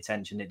gets the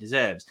attention it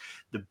deserves.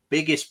 The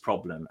biggest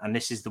problem, and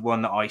this is the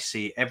one that I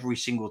see every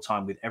single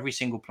time with every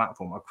single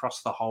platform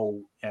across the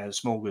whole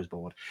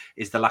smorgasbord,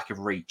 is the lack of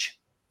reach.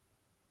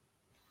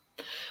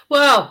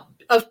 Well,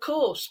 of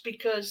course,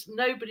 because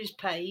nobody's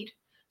paid.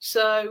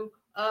 So,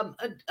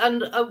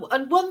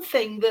 and one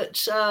thing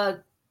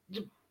that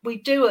we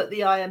do at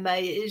the IMA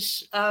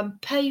is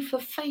pay for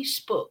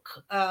Facebook.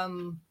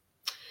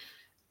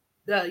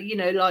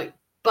 Like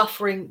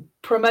buffering,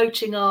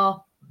 promoting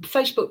our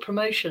Facebook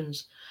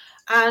promotions,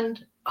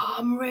 and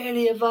I'm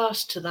really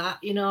averse to that.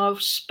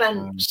 I've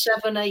spent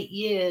 7-8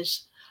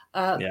 years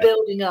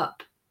building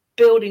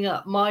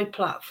up my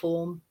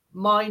platform,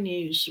 my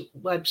news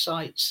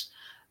websites,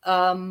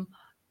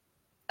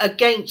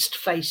 against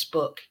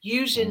Facebook,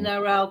 using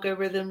their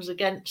algorithms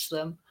against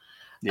them.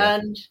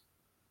 And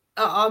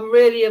I'm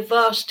really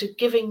averse to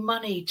giving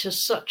money to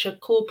such a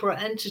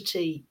corporate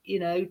entity,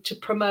 to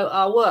promote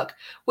our work,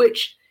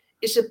 which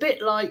is a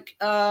bit like,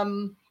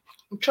 I'm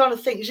trying to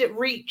think, is it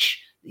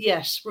Reach?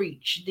 Yes,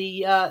 Reach,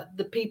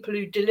 the people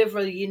who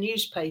deliver your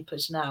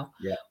newspapers now.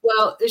 Yeah.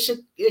 Well,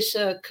 it's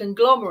a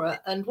conglomerate,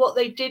 and what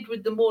they did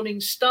with the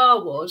Morning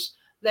Star was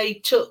they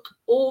took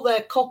all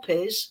their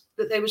copies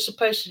that they were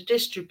supposed to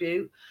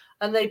distribute,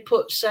 and they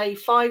put, say,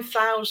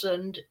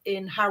 5,000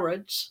 in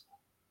Harrods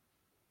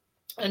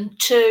and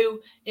 2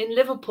 in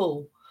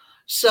Liverpool.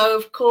 So,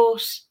 of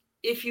course,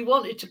 if you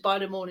wanted to buy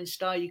the Morning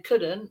Star, you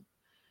couldn't.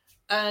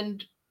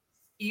 And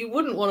you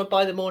wouldn't want to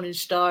buy the Morning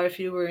Star if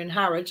you were in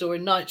Harrods or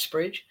in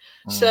Knightsbridge.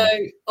 So,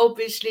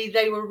 obviously,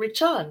 they were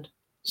returned.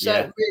 So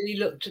it really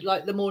looked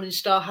like the Morning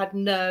Star had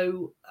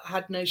no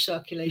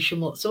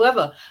circulation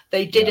whatsoever.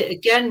 They did it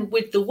again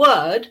with the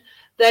Word.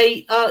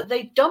 They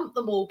dumped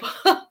them all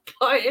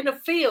in a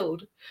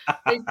field.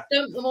 They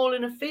dumped them all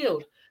in a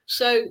field.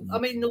 So, I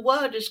mean, the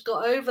Word has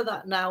got over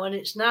that now, and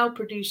it's now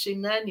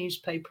producing their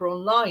newspaper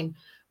online.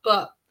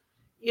 But,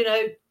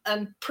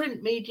 and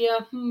print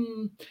media,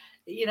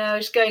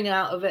 it's going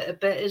out of it a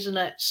bit, isn't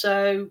it?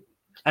 So,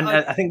 and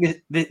I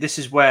think this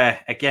is where,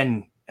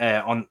 again,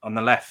 on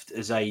the left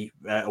as a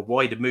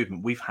wider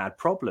movement, we've had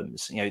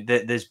problems.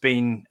 There's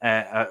been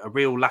a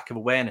real lack of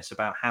awareness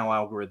about how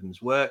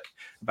algorithms work,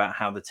 about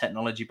how the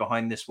technology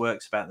behind this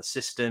works, about the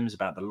systems,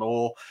 about the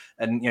law,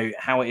 and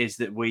how it is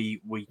that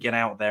we get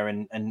out there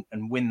and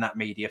win that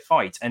media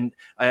fight. And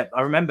I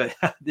remember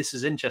this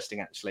is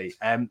interesting actually.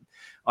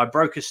 I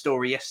broke a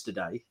story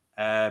yesterday.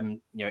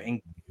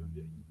 In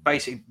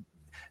basically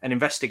an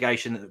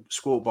investigation that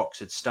Squawk Box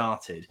had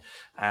started,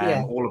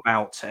 all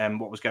about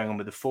what was going on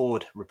with the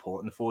Ford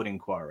report and the Ford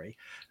inquiry.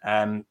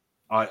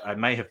 I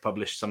may have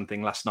published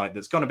something last night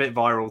that's gone a bit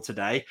viral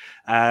today,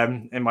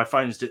 and my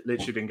phone's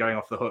literally been going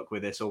off the hook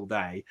with this all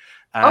day.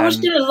 I was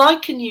going to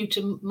liken you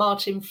to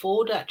Martin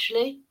Ford,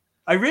 actually.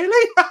 Oh,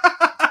 really?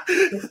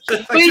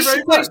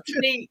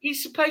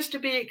 He's supposed to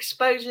be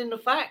exposing the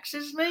facts,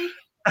 isn't he?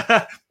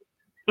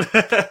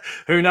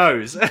 Who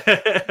knows?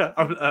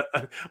 I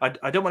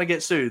don't want to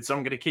get sued, so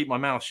I'm going to keep my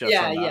mouth shut.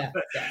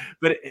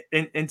 But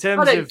in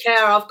terms of, I don't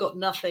care. I've got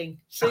nothing.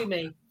 Sue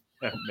me.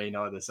 Me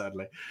neither,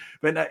 sadly.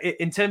 But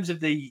in terms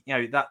of the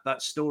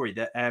that story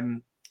that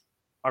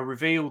I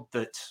revealed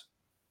that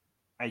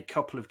a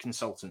couple of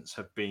consultants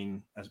have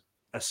been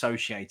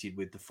associated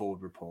with the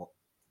Ford report,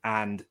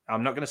 and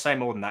I'm not going to say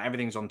more than that.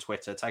 Everything's on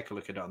Twitter. Take a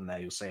look at it on there.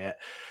 You'll see it.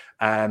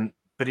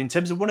 But in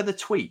terms of one of the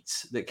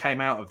tweets that came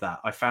out of that,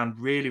 I found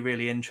really,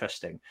 really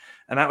interesting.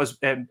 And that was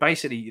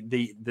basically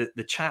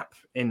the chap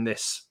in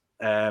this,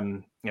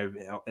 one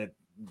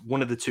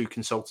of the two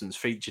consultants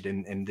featured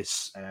in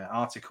this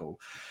article.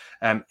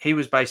 He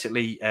was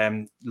basically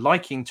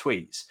liking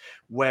tweets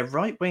where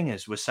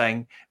right-wingers were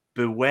saying,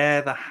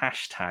 beware the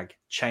hashtag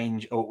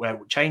change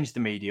the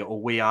media, or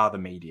we are the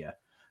media.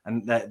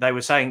 And they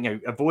were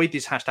saying, avoid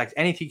these hashtags.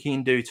 Anything you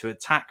can do to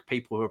attack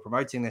people who are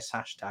promoting this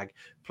hashtag,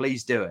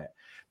 please do it.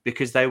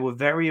 Because they were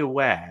very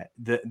aware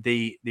that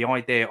the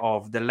idea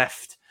of the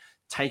left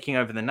taking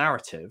over the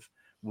narrative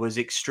was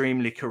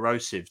extremely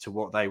corrosive to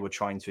what they were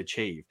trying to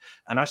achieve.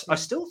 And I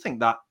still think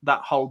that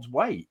holds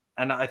weight.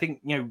 And I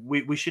think,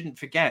 we shouldn't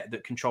forget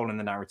that controlling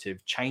the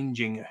narrative,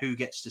 changing who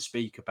gets to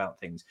speak about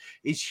things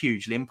is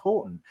hugely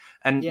important.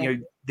 And,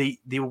 the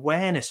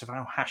awareness of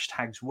how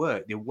hashtags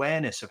work, the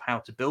awareness of how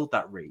to build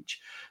that reach,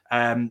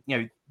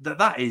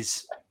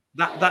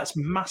 that's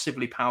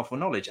massively powerful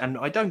knowledge. And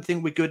I don't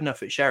think we're good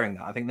enough at sharing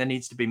that. I think there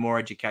needs to be more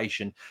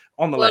education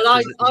on the left.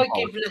 Well, I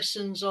give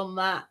lessons on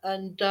that,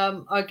 and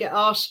I get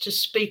asked to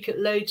speak at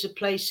loads of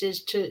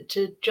places to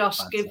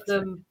just give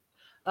them.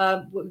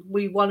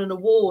 We won an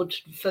award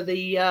for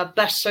the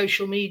best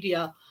social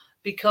media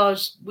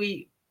because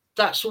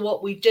that's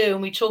what we do.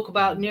 And we talk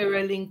about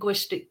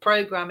neuro-linguistic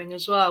programming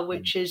as well,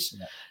 which is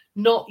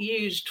not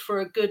used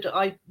for a good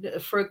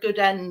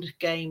end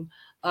game.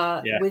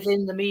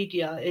 Within the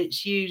media,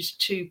 it's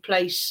used to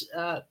place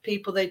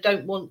people they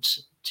don't want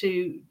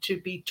to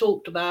be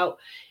talked about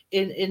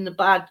in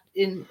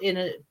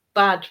a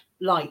bad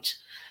light.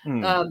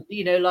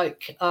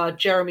 Like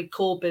Jeremy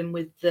Corbyn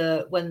with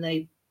when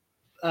they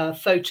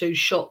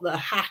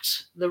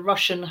photoshopped the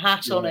Russian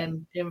hat on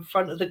him in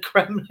front of the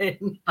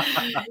Kremlin.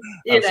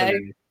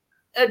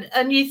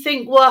 And you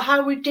think, well,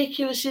 how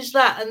ridiculous is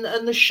that?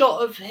 And the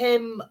shot of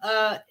him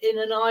in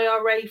an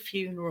IRA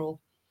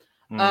funeral.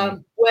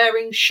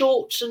 Wearing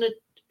shorts and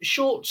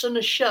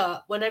a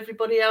shirt when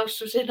everybody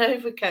else was in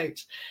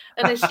overcoats,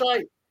 and it's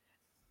like,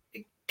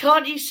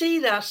 can't you see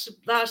that's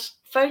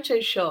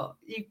Photoshop?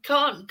 You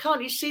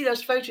can't you see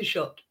that's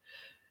Photoshopped?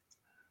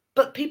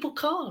 But people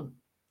can't.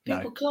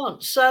 People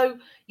can't. So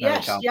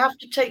yes, you have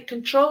to take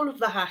control of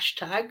the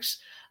hashtags,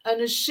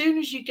 and as soon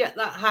as you get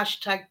that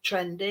hashtag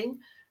trending,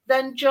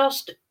 then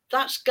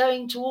that's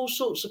going to all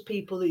sorts of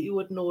people that you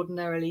wouldn't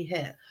ordinarily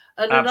hit.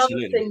 And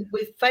Absolutely. Another thing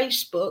with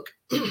Facebook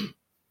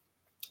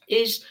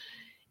is,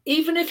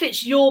 even if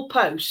it's your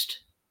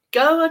post,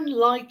 go and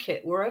like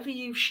it wherever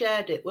you've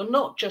shared it. Well,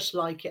 not just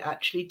like it,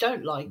 actually.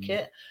 Don't like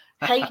it.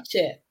 Hate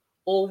it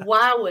or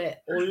wow it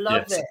or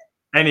love it.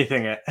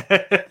 Anything it.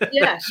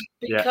 Yes,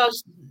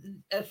 because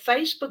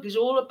Facebook is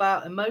all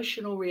about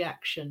emotional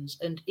reactions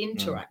and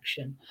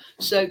interaction.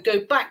 So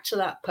go back to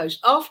that post.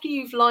 After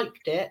you've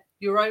liked it,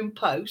 your own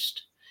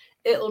post,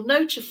 it'll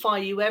notify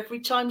you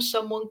every time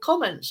someone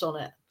comments on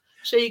it.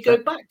 So you go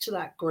back to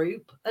that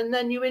group and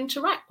then you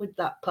interact with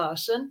that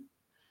person.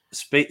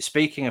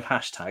 Speaking of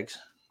hashtags,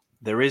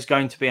 there is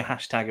going to be a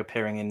hashtag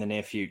appearing in the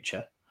near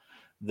future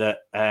that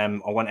I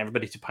want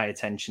everybody to pay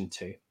attention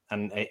to.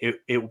 And it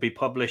will be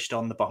published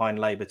on the Behind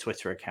Labour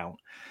Twitter account.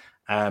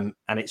 And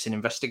it's an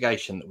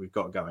investigation that we've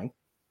got going.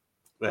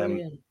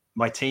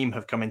 My team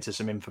have come into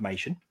some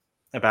information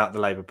about the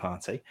Labour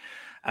Party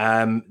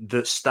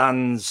that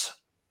stands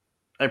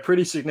a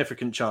pretty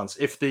significant chance.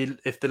 If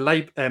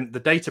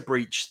the data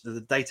breach,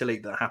 the data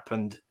leak that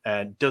happened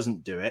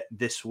doesn't do it,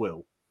 this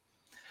will.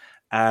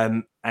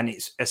 And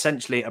it's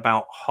essentially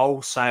about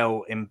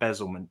wholesale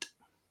embezzlement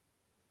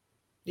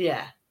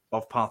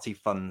of party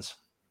funds.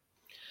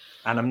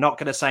 And I'm not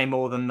going to say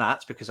more than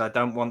that because I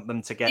don't want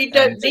them to get... You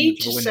don't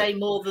need to say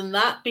more than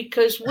that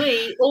because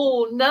we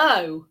all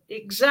know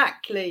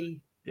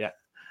exactly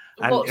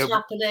what's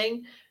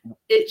happening.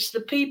 It's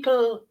the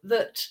people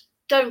that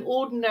don't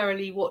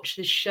ordinarily watch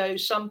this show.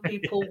 Some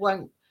people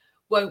won't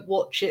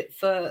watch it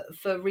for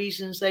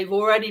reasons they've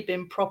already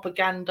been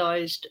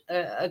propagandized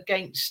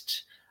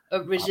against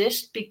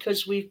resist,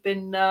 because we've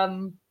been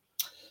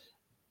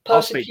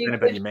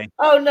persecuted.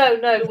 Oh no,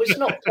 it's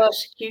not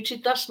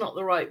persecuted. That's not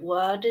the right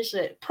word, is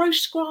it?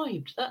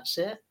 Proscribed. That's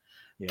it.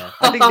 Yeah,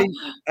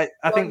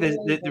 I think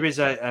there is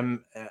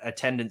a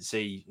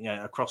tendency,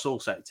 across all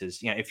sectors.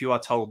 If you are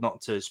told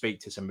not to speak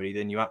to somebody,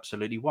 then you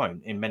absolutely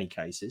won't. In many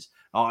cases,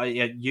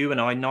 you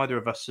and I, neither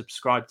of us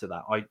subscribe to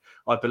that.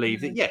 I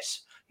believe that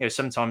yes,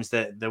 sometimes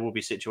there will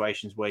be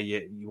situations where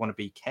you want to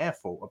be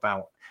careful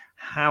about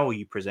how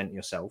you present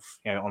yourself,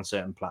 on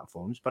certain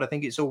platforms. But I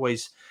think it's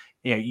always,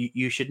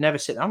 you should never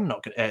say I'm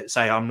not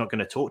going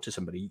to talk to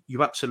somebody.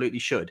 You absolutely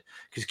should,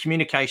 because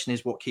communication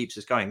is what keeps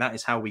us going. That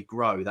is how we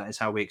grow. That is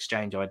how we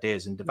exchange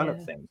ideas and develop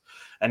things.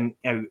 And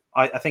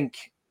I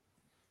think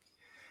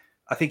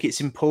it's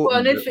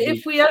important. Well, and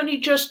if we only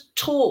just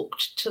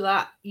talked to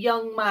that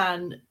young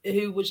man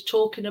who was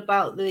talking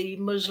about the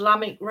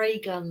Muslimic ray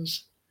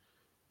guns,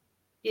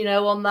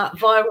 on that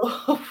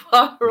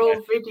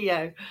viral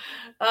video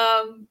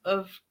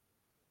of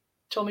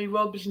Tommy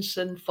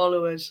Robinson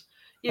followers,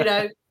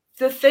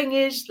 the thing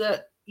is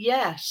that,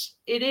 yes,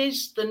 it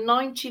is the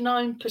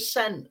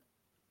 99%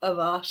 of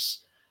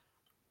us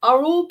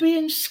are all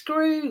being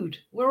screwed.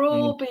 We're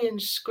all being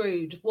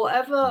screwed.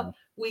 Whatever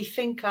we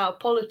think our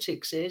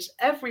politics is,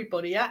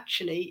 everybody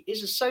actually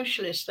is a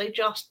socialist. They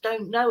just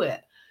don't know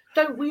it.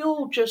 Don't we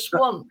all just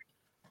want?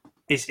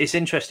 It's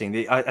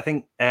interesting. I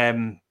think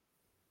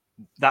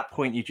that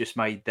point you just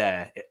made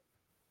there,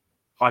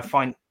 I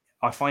find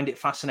it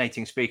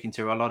fascinating speaking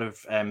to a lot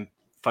of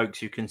folks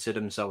who consider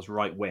themselves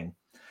right wing,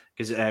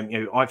 because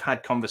I've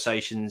had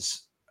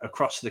conversations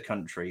across the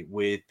country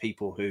with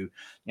people who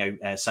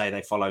say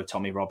they follow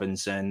Tommy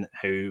Robinson,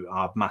 who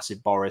are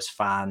massive Boris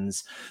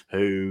fans,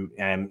 who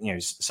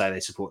say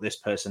they support this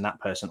person, that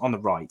person on the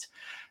right,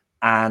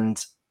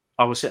 and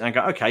I will sit there and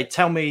go, okay,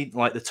 tell me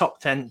like the top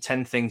 10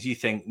 things you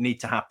think need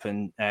to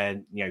happen,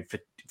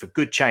 for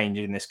good change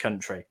in this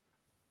country.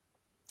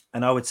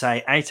 And I would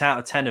say 8 out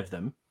of 10 of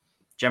them,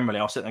 generally,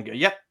 I'll sit there and go,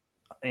 yep.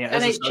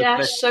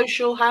 NHS,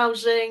 social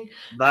housing.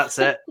 That's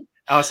it.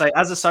 I'll say,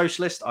 as a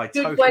socialist, I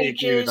good totally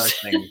wages. agree with those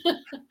things.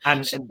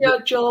 And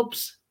secure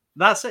jobs.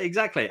 That's it,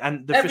 exactly.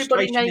 And the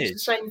everybody frustration names is the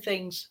same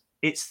things.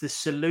 It's the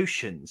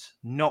solutions,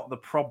 not the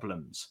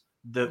problems,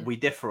 that we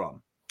differ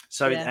on.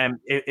 So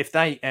if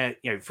they,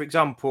 for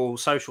example,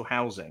 social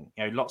housing,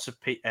 lots of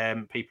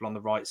people on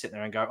the right sit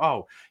there and go,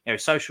 oh,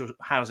 social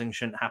housing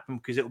shouldn't happen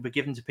because it will be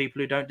given to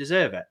people who don't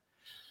deserve it.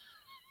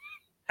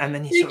 And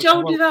then you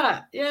told you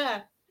that,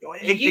 yeah.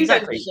 You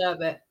don't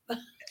deserve it.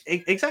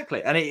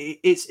 Exactly, and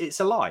it's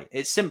a lie.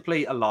 It's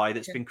simply a lie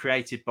that's been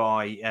created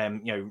by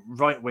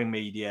right-wing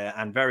media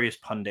and various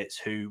pundits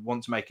who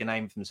want to make a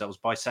name for themselves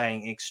by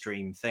saying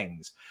extreme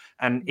things.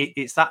 And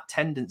it's that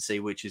tendency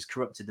which has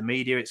corrupted the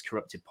media. It's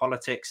corrupted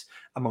politics,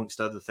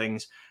 amongst other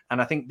things. And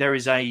I think there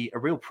is a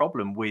real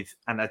problem with,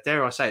 and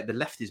dare I say it, the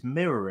left is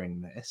mirroring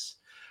this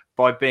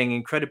by being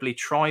incredibly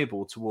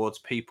tribal towards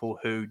people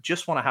who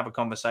just want to have a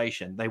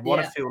conversation. They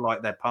want to feel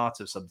like they're part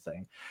of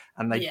something,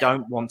 and they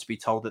don't want to be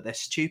told that they're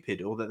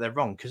stupid or that they're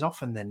wrong, because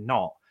often they're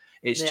not.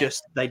 It's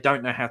just they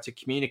don't know how to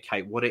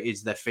communicate what it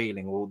is they're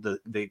feeling or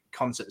the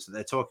concepts that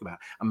they're talking about.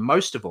 And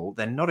most of all,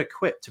 they're not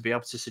equipped to be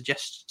able to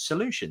suggest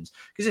solutions.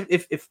 Because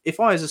if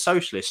I, as a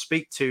socialist,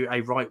 speak to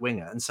a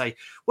right-winger and say,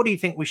 what do you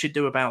think we should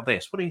do about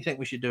this? What do you think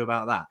we should do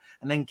about that?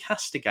 And then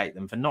castigate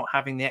them for not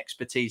having the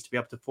expertise to be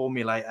able to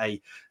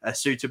formulate a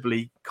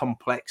suitably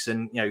complex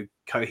and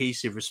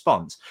cohesive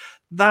response,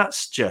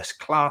 that's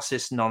just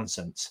classist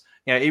nonsense.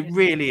 It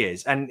really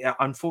is. And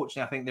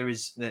unfortunately, I think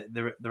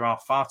there are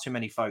far too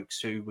many folks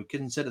who would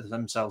consider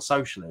themselves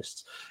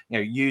socialists,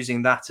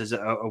 using that as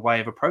a way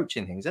of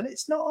approaching things. And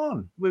it's not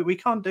on. We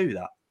can't do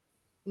that.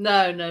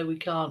 No, we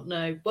can't.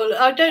 No. Well,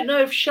 I don't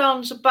know if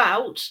Sean's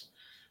about.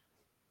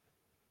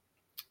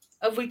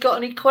 Have we got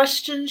any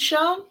questions,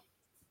 Sean?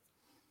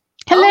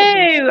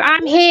 Hello,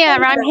 I'm here.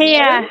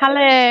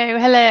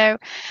 Hello.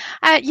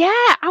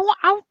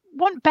 I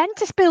want Ben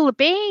to spill the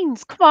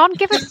beans. Come on,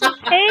 give us some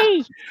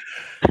tea.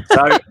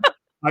 So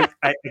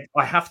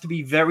I have to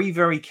be very,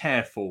 very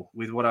careful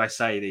with what I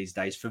say these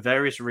days for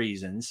various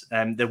reasons.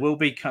 There will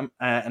be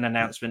an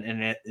announcement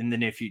in the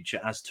near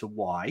future as to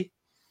why,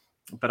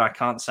 but I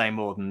can't say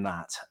more than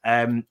that.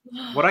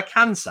 What I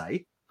can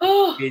say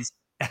is,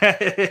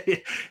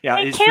 it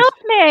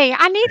killed me.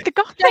 I need the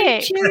gossip.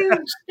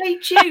 Stay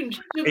tuned.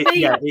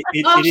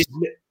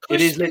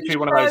 It is literally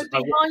one of those.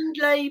 Behind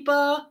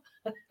Labour.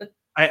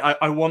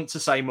 I want to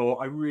say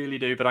more, I really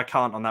do, but I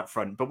can't on that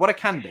front. But what I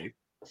can do,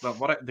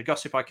 the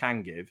gossip I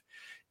can give,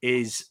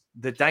 is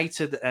the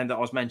data that I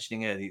was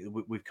mentioning earlier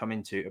that we've come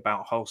into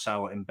about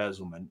wholesale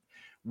embezzlement.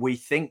 We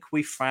think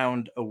we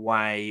found a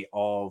way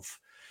of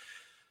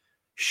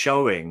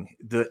showing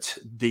that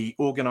the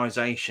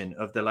organisation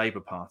of the Labour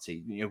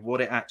Party,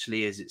 what it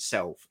actually is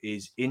itself,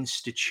 is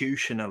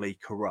institutionally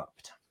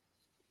corrupt.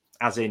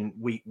 as in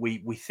we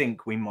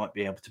think we might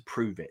be able to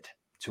prove it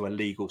to a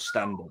legal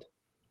standard.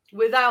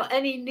 Without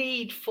any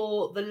need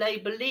for the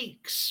Labour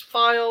leaks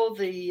file,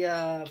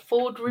 the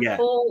Ford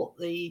report,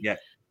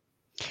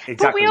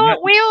 Exactly.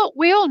 But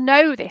we all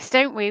know this,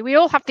 don't we? We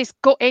all have this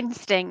gut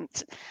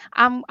instinct,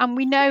 and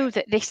we know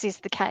that this is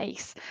the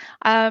case.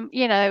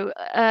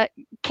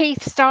 Keith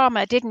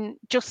Starmer didn't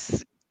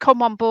just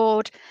come on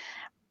board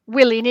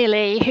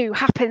willy-nilly, who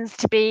happens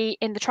to be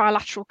in the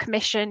Trilateral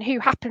Commission, who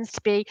happens to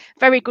be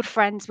very good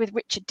friends with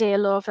Richard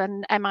Dearlove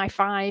and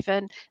MI5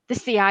 and the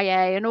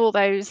CIA and all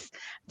those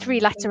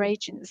three-letter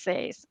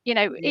agencies.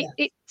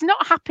 It's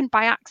not happened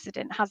by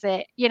accident, has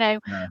it? No.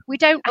 We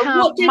don't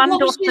have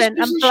Mandelson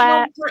and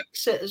Blair.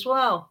 Brexit as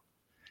well.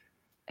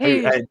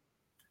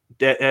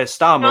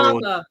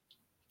 Starmer.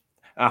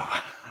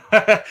 Oh.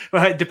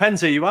 Well, it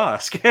depends who you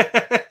ask.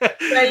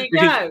 There you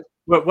go.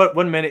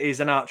 One minute he's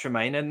an arch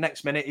Remainer, and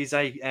next minute he's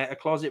a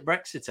closet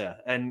Brexiter,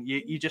 and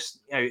you just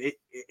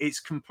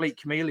it's complete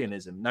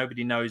chameleonism.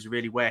 Nobody knows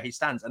really where he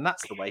stands, and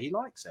that's the way he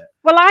likes it.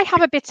 Well, I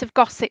have a bit of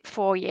gossip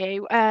for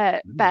you,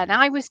 Ben.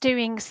 I was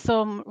doing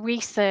some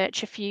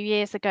research a few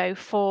years ago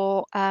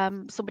for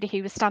somebody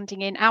who was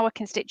standing in our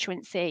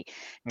constituency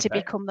to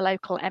become the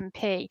local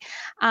MP,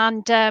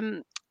 and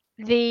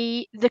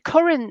the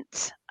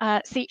current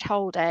seat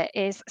holder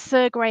is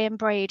Sir Graham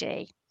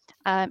Brady.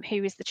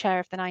 Who is the chair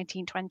of the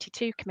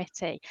 1922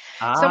 committee.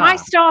 So I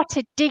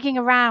started digging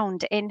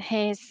around in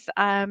his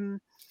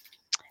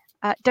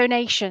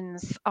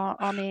donations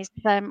on his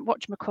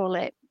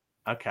whatchamacallit.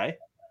 Okay.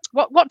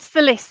 What's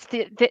the list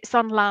that's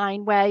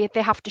online where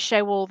they have to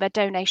show all their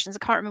donations? I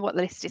can't remember what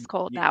the list is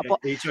called now.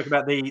 But are you talking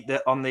about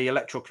the on the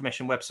Electoral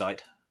Commission website?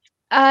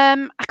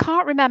 I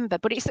can't remember,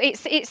 but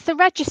it's the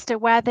register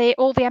where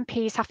all the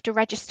MPs have to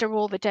register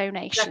all the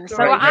donations.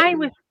 So I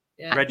was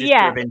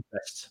register of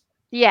interest.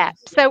 Yeah,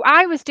 so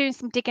I was doing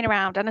some digging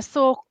around and I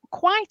saw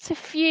quite a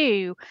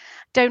few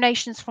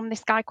donations from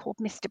this guy called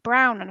Mr.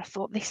 Brown, and I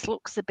thought this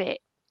looks a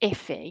bit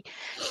iffy.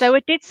 So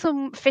I did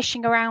some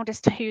fishing around as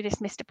to who this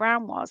Mr.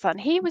 Brown was,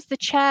 and he was the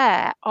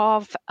chair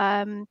of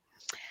a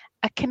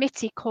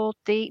committee called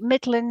the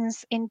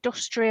Midlands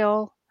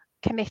Industrial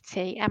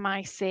Committee,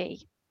 MIC.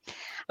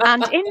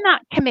 And in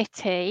that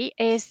committee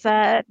is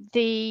the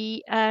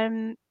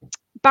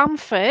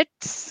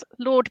Bamfords,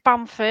 Lord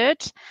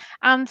Bamford,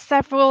 and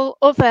several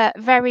other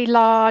very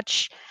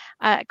large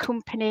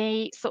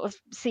company sort of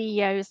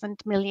CEOs and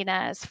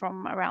millionaires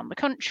from around the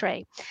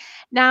country.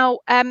 Now,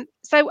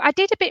 so I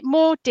did a bit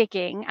more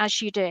digging, as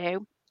you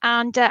do,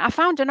 and I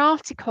found an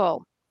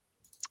article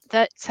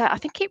that I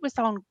think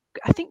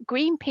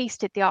Greenpeace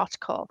did the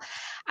article,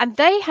 and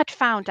they had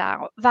found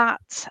out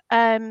that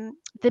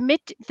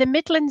the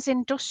Midlands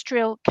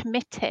Industrial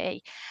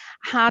Committee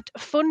had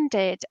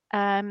funded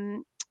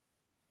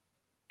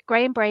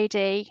Graham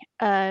Brady,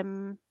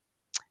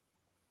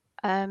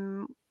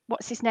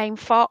 what's his name?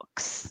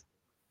 Fox.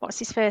 What's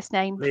his first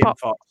name?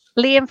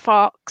 Liam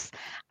Fox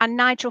and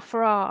Nigel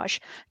Farage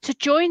to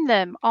join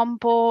them on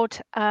board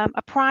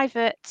a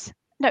private.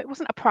 No, it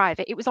wasn't a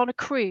private. It was on a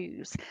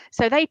cruise.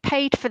 So they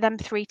paid for them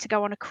three to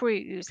go on a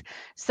cruise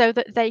so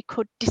that they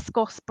could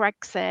discuss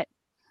Brexit.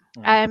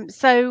 And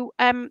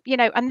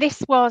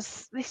this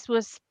was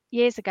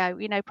years ago,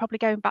 probably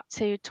going back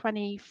to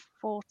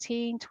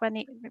 2014,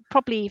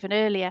 probably even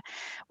earlier.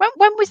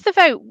 When was the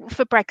vote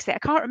for Brexit? I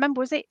can't remember.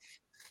 Was it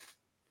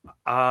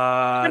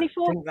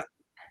 24?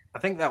 I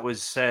think that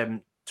was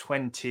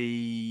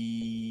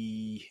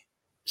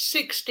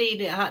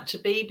 2016. It had to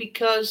be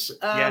because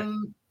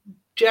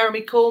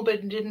Jeremy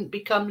Corbyn didn't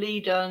become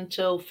leader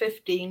until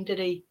 15, did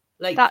he?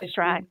 That's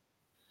 15.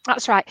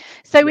 That's right.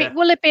 So it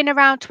will have been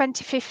around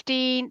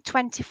 2015,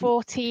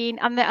 2014,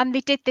 and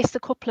they did this a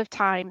couple of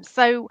times.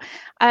 So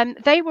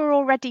they were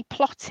already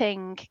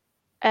plotting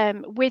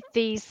with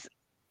these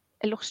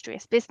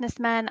illustrious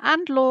businessmen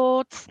and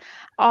lords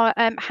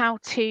how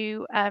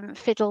to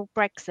fiddle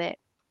Brexit.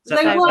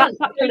 They weren't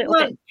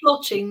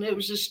plotting. It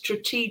was a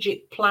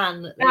strategic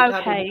plan that they'd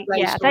had in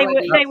place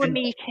already. They were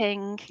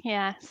meeting.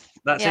 Yes.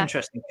 That's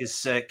interesting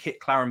because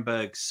Kit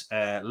Clarenberg's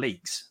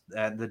leaks,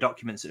 the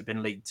documents that have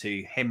been leaked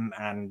to him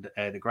and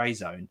the Grey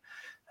Zone,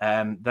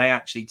 they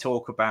actually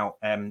talk about,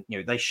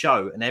 they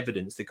show and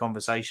evidence the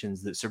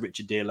conversations that Sir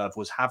Richard Dearlove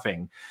was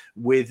having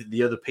with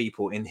the other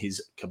people in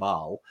his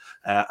cabal,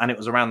 and it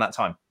was around that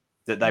time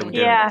that they were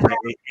doing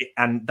it.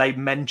 And they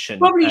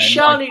mentioned probably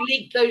Shani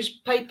leaked those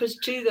papers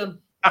to them.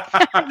 No,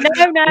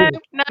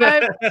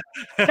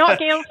 not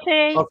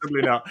guilty.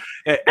 Possibly not.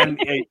 And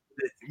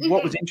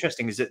what was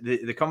interesting is that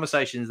the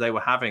conversations they were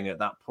having at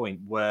that point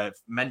were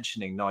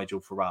mentioning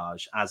Nigel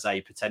Farage as a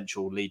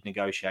potential lead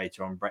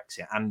negotiator on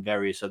Brexit and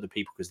various other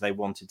people because they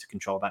wanted to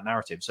control that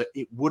narrative. So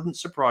it wouldn't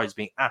surprise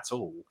me at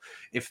all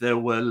if there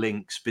were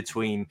links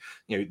between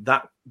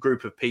that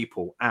group of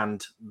people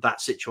and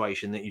that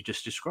situation that you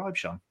just described,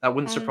 Sean. That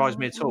wouldn't surprise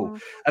me at all.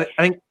 I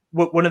think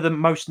one of the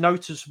most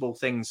noticeable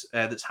things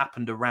that's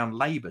happened around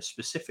Labour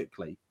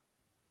specifically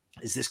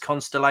is this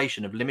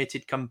constellation of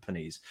limited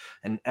companies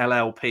and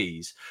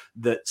LLPs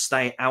that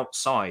stay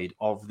outside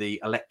of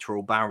the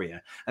electoral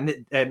barrier.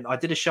 And I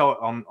did a show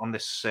on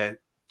this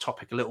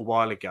topic a little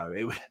while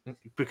ago,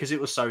 because it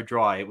was so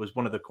dry. It was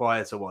one of the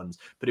quieter ones,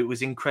 but it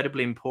was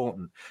incredibly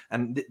important.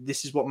 And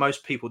this is what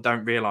most people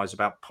don't realize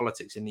about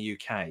politics in the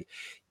UK.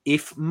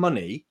 If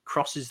money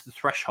crosses the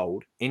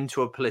threshold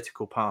into a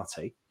political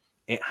party,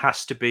 it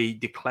has to be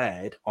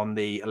declared on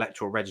the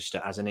electoral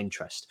register as an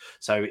interest.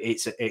 So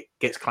it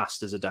gets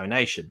classed as a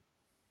donation.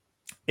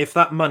 If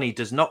that money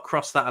does not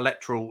cross that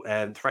electoral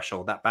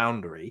threshold, that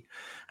boundary,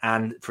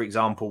 and, for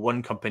example,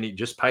 one company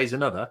just pays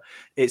another,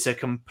 it's a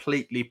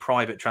completely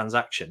private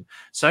transaction.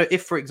 So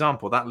if, for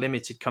example, that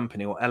limited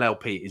company or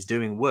LLP is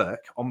doing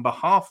work on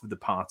behalf of the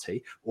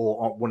party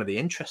or on one of the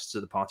interests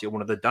of the party or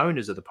one of the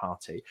donors of the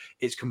party,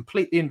 it's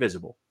completely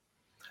invisible.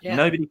 Yeah.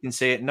 Nobody can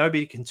see it.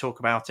 Nobody can talk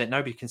about it.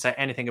 Nobody can say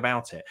anything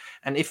about it.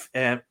 And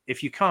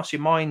if you cast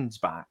your minds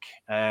back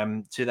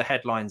to the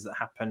headlines that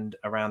happened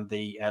around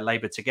the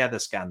Labour Together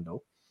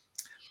scandal,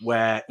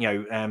 where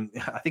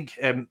I think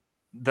the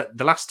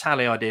last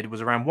tally I did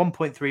was around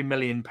 £1.3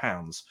 million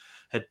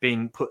had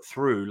been put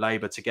through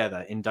Labour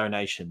Together in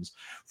donations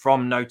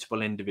from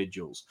notable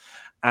individuals,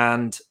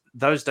 and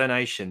those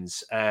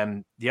donations,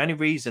 the only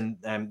reason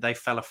they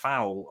fell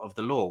afoul of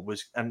the law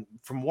was, and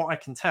from what I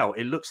can tell,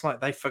 it looks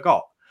like they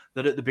forgot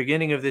that at the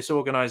beginning of this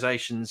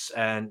organisation's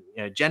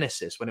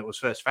genesis, when it was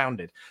first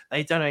founded,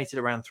 they donated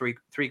around three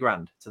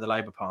grand to the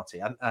Labour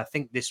Party. I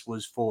think this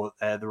was for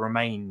the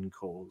Remain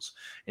cause,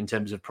 in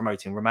terms of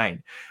promoting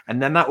Remain.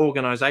 And then that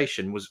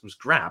organisation was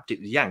grabbed, it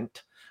was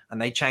yanked,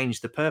 and they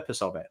changed the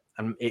purpose of it,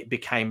 and it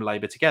became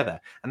Labour Together.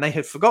 And they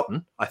had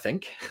forgotten, I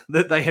think,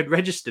 that they had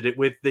registered it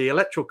with the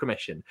Electoral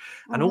Commission.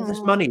 And all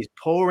this money is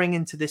pouring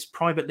into this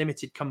private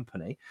limited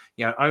company,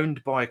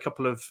 owned by a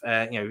couple of,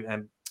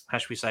 how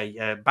should we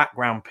say,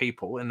 background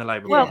people in the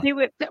Labour Party.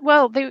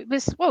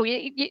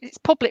 It's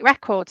public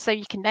record, so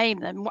you can name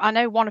them. I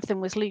know one of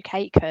them was Luke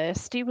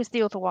Akehurst. Who was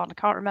the other one? I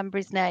can't remember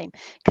his name,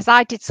 because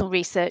I did some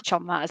research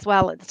on that as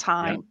well at the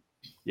time.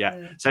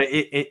 Yeah. So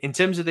in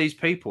terms of these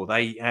people,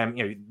 they,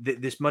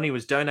 this money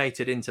was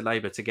donated into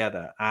Labour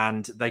Together,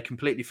 and they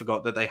completely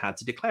forgot that they had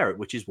to declare it,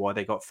 which is why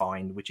they got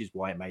fined, which is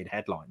why it made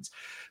headlines.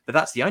 But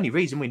that's the only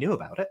reason we knew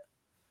about it.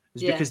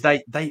 It's because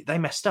they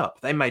messed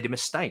up. They made a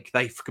mistake.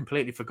 They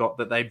completely forgot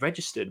that they'd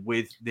registered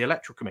with the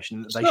Electoral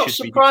Commission. That it's not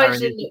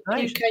surprising that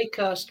Luke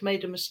Akehurst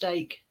made a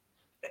mistake.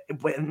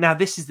 Now,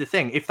 this is the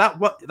thing. If that's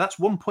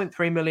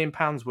 £1.3 million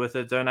worth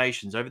of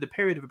donations over the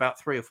period of about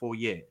 3 or 4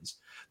 years,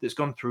 that's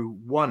gone through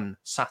one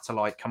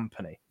satellite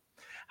company,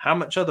 how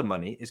much other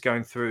money is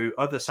going through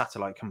other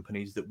satellite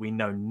companies that we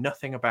know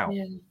nothing about?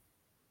 Yeah.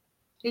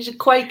 He's a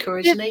Quaker,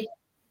 isn't he?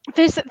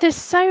 There's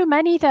so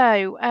many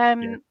though.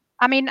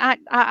 I mean,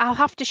 I'll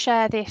have to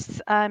share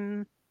this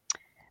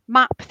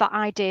map that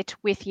I did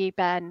with you,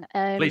 Ben.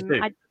 Please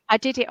do. I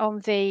did it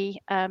on the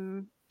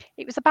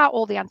it was about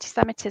all the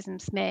anti-Semitism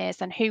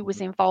smears and who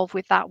was involved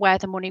with that, where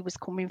the money was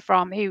coming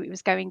from, who it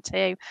was going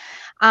to.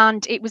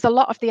 And it was a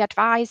lot of the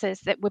advisors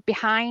that were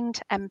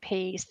behind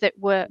MPs that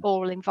were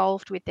all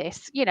involved with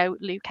this.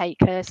 Luke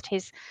Akehurst,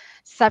 his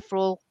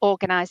several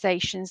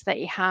organisations that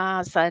he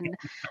has, and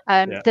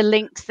the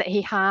links that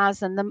he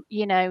has, and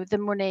the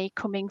money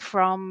coming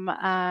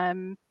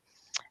from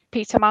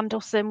Peter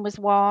Mandelson was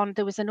one.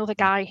 There was another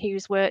guy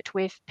who's worked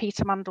with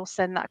Peter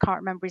Mandelson that I can't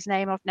remember his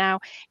name of now.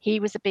 He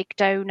was a big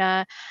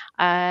donor.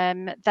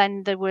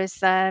 Then there was,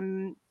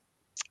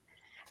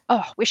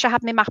 wish I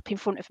had my map in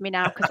front of me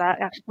now, because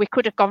we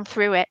could have gone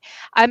through it.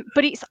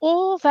 But it's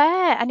all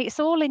there and it's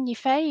all in your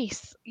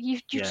face. You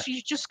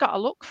just got to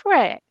look for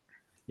it.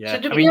 Yeah.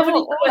 So do we have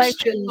any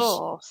questions,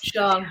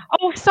 Sean?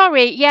 Oh,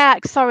 sorry. Yeah,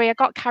 sorry. I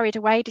got carried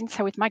away, didn't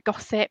I, with my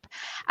gossip.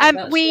 I'm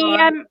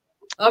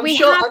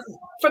sure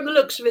from the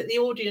looks of it, the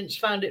audience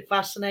found it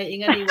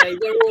fascinating anyway.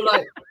 They're all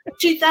like,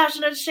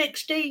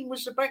 2016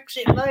 was the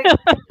Brexit vote.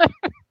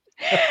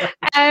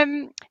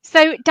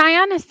 So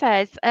Diana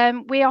says,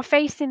 we are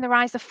facing the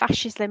rise of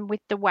fascism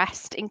with the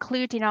West,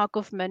 including our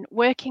government,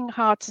 working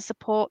hard to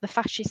support the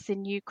fascists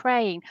in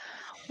Ukraine.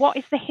 What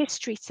is the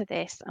history to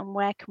this, and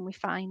where can we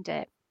find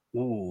it?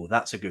 Oh,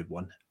 that's a good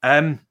one.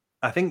 I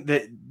think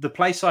that the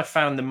place I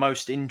found the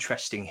most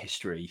interesting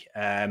history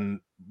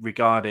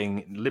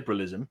regarding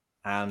liberalism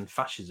and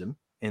fascism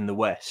in the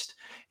West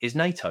is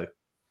NATO.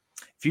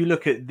 If you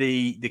look at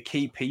the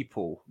key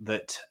people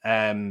that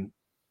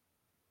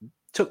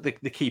took the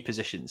key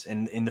positions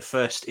in the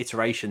first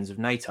iterations of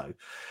NATO,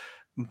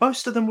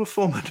 most of them were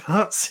former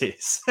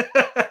Nazis.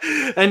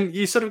 And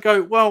you sort of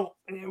go, well,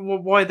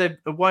 why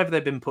have they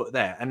been put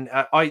there? And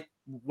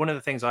one of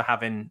the things I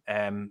have in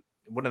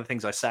one of the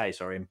things I say,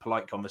 in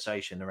polite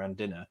conversation around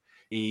dinner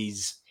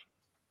is,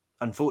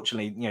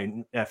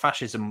 unfortunately,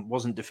 fascism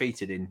wasn't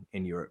defeated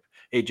in Europe.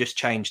 It just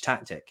changed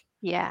tactic.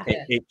 Yeah.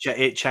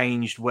 It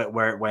changed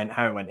where it went,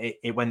 how it went.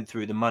 It went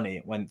through the money.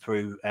 It went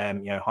through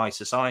high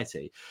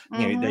society.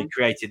 They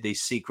created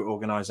these secret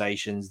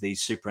organizations,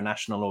 these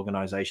supranational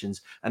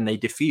organizations, and they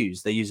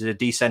diffused. They used a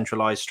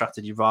decentralized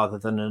strategy rather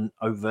than an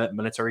overt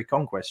military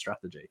conquest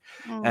strategy.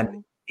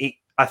 And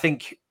I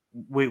think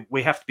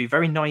we have to be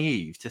very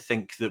naive to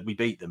think that we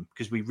beat them,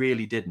 because we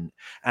really didn't.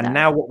 And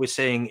now what we're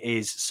seeing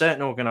is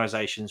certain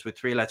organizations with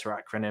 3-letter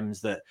acronyms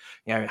that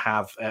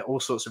have all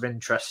sorts of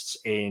interests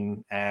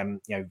in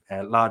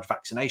large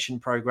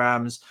vaccination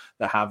programs,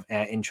 that have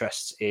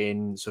interests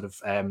in sort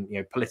of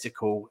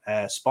political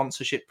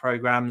sponsorship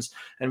programs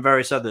and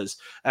various others,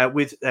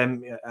 with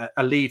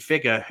a lead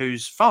figure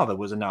whose father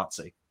was a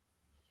Nazi.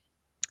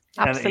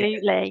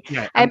 Absolutely.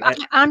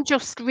 I'm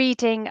just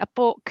reading a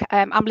book.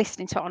 I'm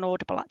listening to it on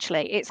Audible,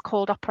 actually. It's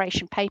called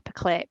Operation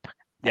Paperclip.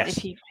 Yes.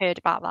 If you've heard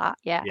about that.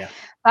 Yeah.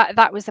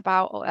 That was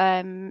about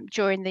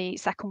during the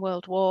Second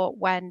World War,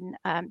 when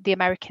the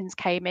Americans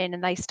came in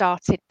and they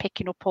started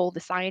picking up all the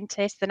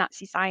scientists, the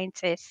Nazi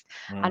scientists,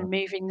 and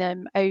moving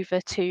them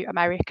over to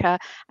America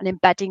and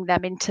embedding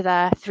them into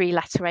their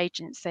 3-letter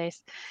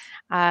agencies.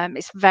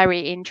 It's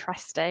very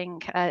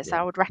interesting. So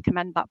I would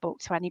recommend that book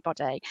to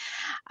anybody.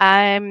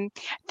 I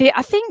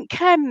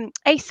think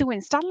Asa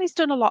Winstanley's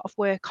done a lot of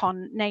work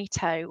on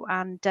NATO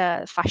and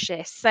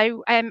fascists.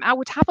 So I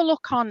would have a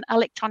look on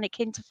Electronic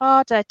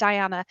Intifada,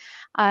 Diana,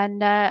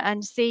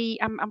 and see.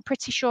 I'm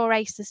pretty sure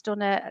Asa's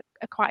done a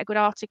quite a good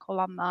article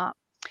on that.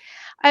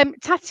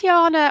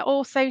 Tatiana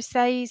also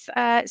says,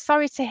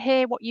 sorry to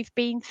hear what you've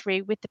been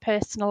through with the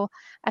personal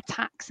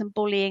attacks and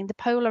bullying. The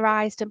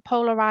polarized and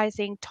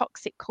polarizing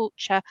toxic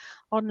culture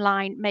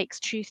online makes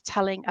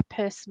truth-telling a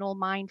personal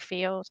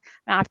minefield.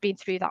 And I've been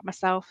through that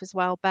myself as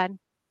well, Ben.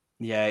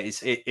 Yeah,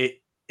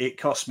 it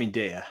cost me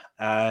dear.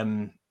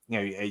 In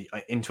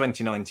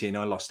 2019,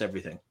 I lost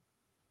everything,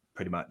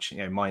 pretty much.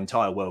 My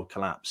entire world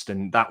collapsed,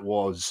 and that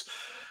was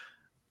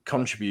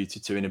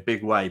contributed to in a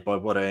big way by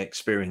what I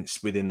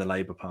experienced within the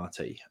Labour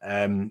Party.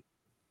 I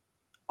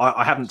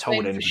haven't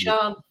told anybody.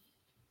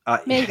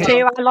 Me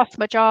too. I lost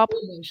my job.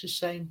 It's the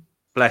same.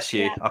 Bless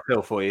you. Yeah. I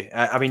feel for you.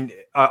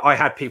 I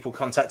had people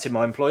contacting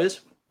my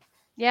employers.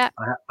 Yeah.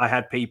 I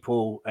had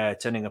people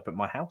turning up at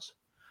my house,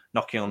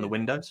 knocking on the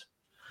windows.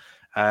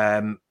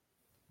 But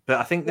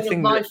I think one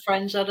of my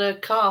friends had a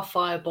car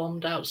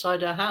firebombed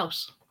outside her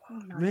house.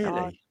 Oh my really?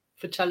 God.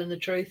 For telling the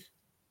truth.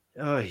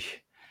 Oh.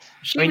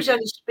 She was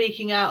only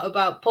speaking out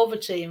about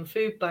poverty and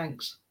food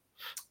banks.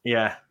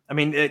 Yeah, I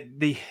mean,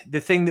 the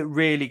thing that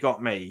really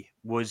got me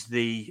was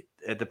the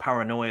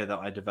paranoia that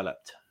I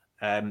developed.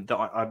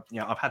 That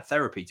I've had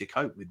therapy to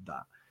cope with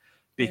that,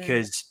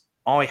 because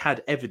I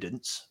had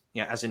evidence,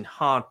 as in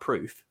hard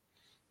proof,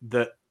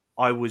 that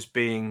I was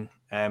being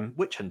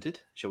witch hunted,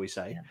 shall we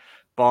say,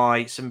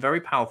 by some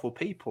very powerful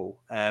people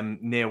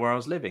near where I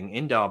was living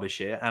in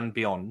Derbyshire and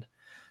beyond,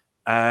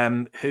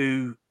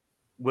 who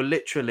were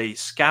literally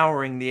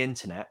scouring the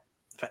internet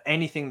for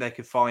anything they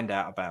could find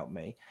out about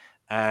me,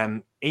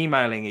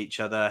 emailing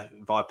each other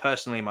via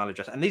personal email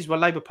address. And these were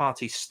Labour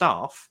Party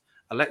staff,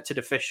 elected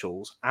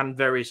officials, and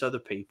various other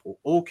people,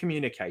 all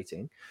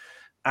communicating.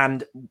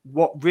 And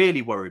what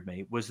really worried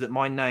me was that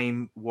my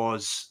name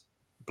was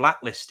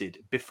blacklisted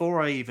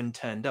before I even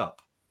turned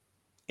up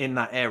in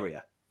that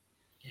area.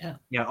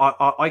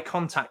 I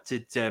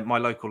contacted my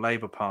local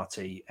Labour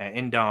Party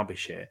in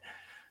Derbyshire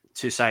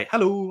to say,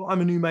 hello,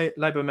 I'm a new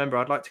Labour member.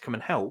 I'd like to come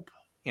and help.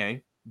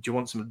 Do you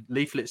want some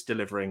leaflets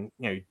delivering?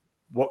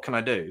 What can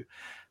I do?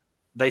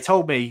 They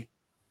told me,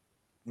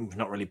 we're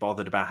not really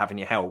bothered about having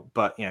your help,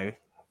 but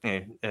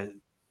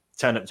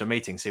turn up to a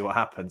meeting, see what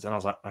happens. And I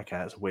was like, okay,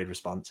 that's a weird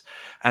response.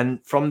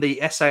 And from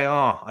the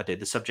SAR I did,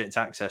 the subject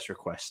access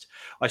request,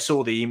 I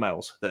saw the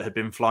emails that had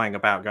been flying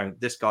about going,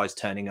 this guy's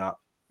turning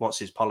up. What's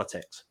his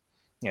politics?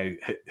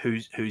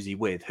 Who's he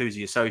with? Who's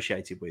he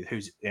associated with?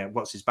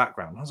 What's his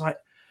background? I was like,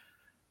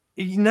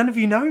 none of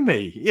you know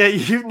me.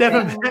 You've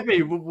never met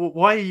me.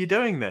 Why are you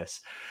doing this?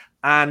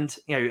 And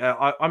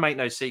I make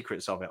no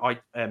secrets of it.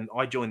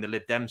 I joined the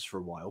Lib Dems for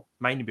a while,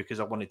 mainly because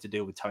I wanted to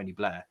deal with Tony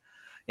Blair.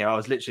 I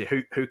was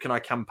literally, who can I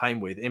campaign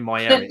with in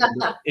my area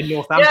in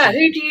Northampton? Yeah,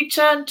 who do you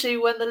turn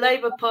to when the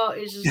Labour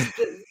Party's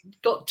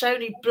got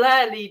Tony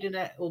Blair leading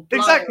it? Or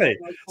Blair, exactly.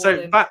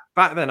 So back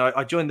then,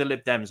 I joined the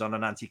Lib Dems on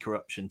an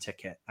anti-corruption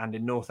ticket, and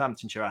in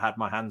Northamptonshire, I had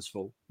my hands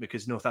full,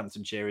 because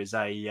Northamptonshire is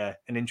an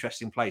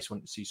interesting place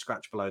once you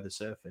scratch below the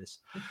surface.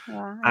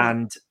 Wow.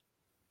 And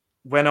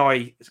when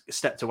I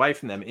stepped away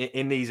from them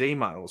in these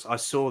emails, I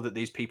saw that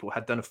these people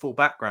had done a full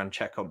background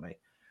check on me.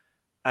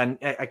 And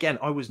again,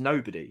 I was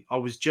nobody. I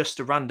was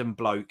just a random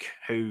bloke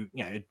who,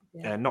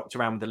 knocked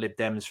around with the Lib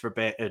Dems for a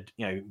bit, had,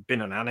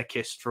 been an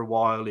anarchist for a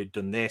while, had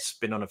done this,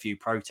 been on a few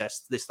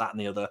protests, this, that, and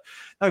the other.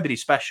 Nobody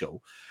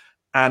special.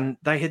 And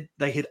they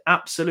had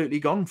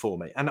absolutely gone for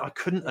me. And I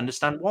couldn't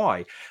understand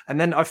why.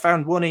 And then I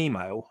found one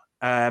email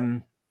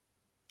from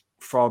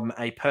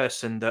a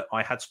person that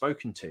I had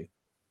spoken to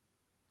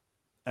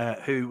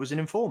who was an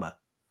informer.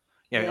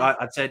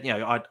 I'd said,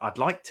 I'd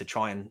like to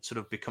try and sort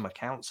of become a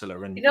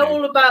counsellor, and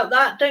all about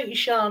that, don't you,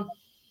 Sean?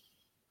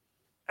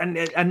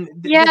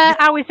 yeah,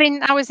 I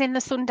was in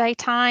the Sunday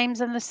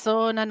Times and the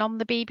Sun and on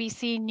the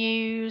BBC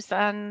News,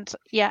 and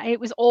yeah, it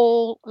was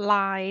all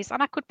lies,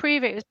 and I could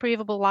prove it was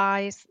provable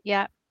lies.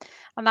 Yeah,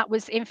 and that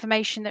was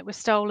information that was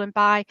stolen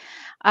by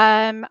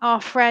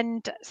our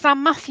friend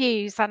Sam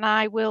Matthews, and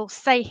I will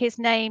say his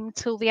name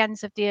till the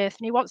ends of the earth.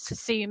 And he wants to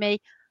sue me.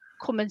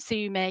 Come and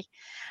sue me.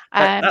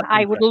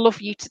 I would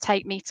love you to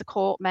take me to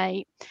court,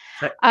 mate.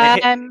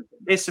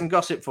 Here's some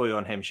gossip for you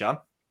on him, Sean.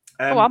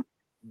 Go on.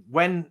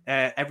 When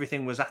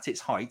everything was at its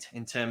height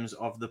in terms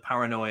of the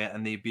paranoia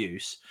and the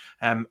abuse,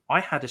 I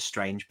had a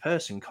strange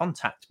person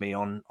contact me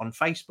on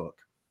Facebook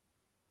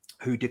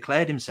who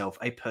declared himself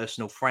a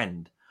personal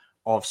friend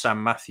of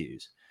Sam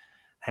Matthews.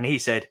 And he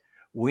said,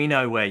 "We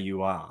know where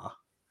you are.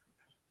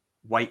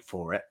 Wait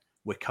for it.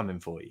 We're coming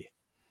for you."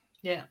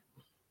 Yeah.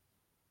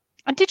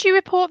 And did you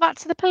report that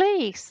to the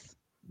police?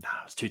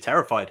 I was too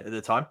terrified at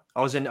the time.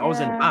 I was in a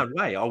bad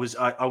way. I was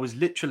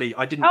literally,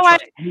 I didn't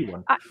trust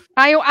anyone.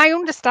 I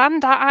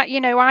understand.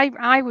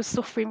 I was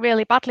suffering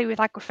really badly with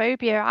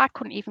agoraphobia. I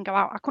couldn't even go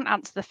out. I couldn't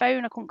answer the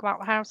phone. I couldn't go out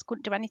the house.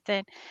 Couldn't do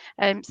anything.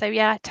 So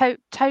yeah,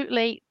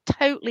 totally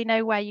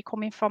know where you're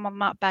coming from on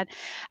that, Ben.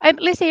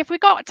 Lizzie, have we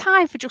got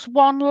time for just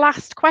one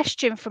last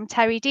question from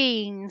Terry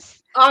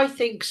Deans? I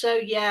think so.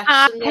 Yes.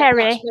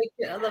 Terry. Let's make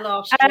it the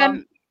last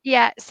one.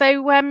 Yeah.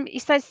 So he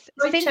says,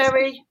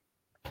 Terry.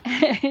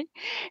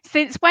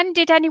 Since when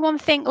did anyone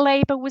think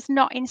Labour was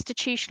not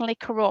institutionally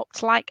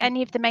corrupt, like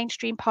any of the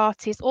mainstream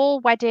parties,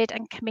 all wedded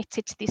and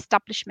committed to the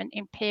establishment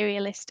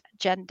imperialist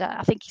agenda?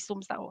 I think he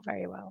sums that up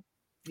very well.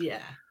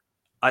 Yeah.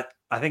 I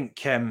think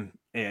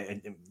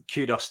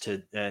kudos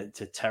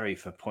to Terry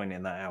for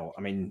pointing that out.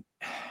 I mean,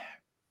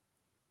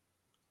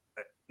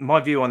 my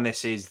view on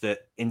this is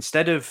that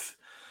instead of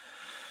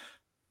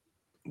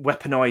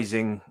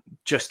weaponizing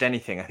just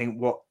anything, I think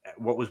what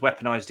was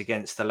weaponized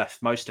against the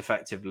left most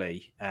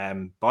effectively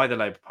by the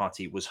Labour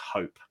Party was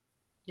hope.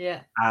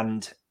 Yeah.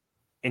 And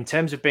in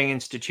terms of being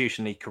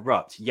institutionally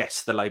corrupt,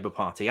 yes, the Labour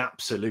Party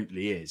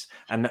absolutely is.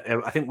 And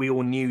I think we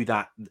all knew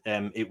that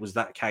it was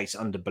that case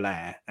under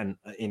Blair and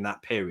in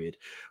that period.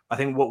 I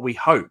think what we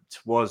hoped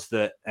was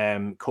that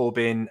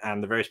Corbyn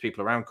and the various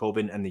people around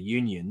Corbyn and the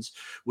unions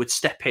would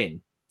step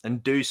in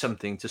and do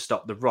something to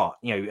stop the rot.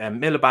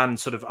 Miliband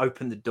sort of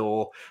opened the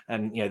door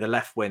and, the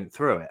left went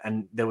through it.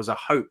 And there was a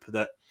hope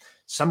that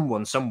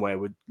someone somewhere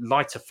would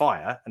light a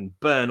fire and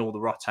burn all the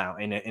rot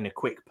out in a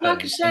quick purge.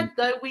 Like I said,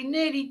 though, we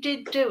nearly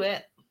did do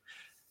it.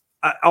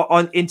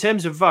 In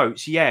terms of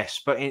votes,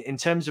 yes, but in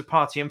terms of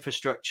party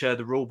infrastructure,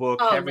 the rule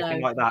book,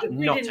 everything like that,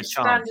 not a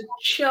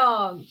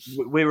chance.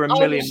 We were a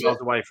million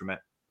miles away from it.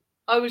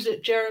 I was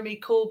at Jeremy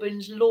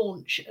Corbyn's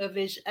launch of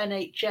his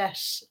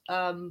NHS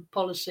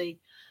policy,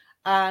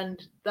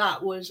 and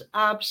that was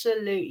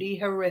absolutely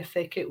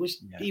horrific.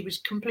 He was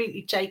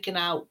completely taken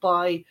out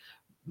by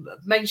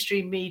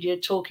mainstream media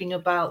talking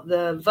about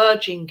the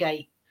Virgin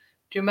Gate.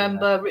 Do you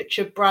remember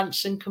Richard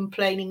Branson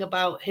complaining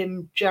about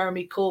him,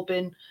 Jeremy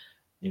Corbyn,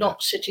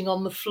 not sitting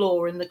on the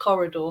floor in the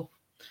corridor?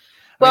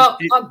 Well,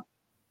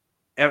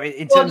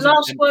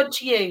 last word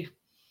to you.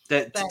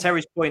 To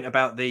Terry's point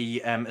about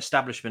the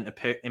establishment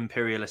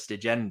imperialist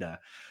agenda,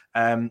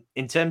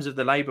 in terms of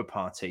the Labour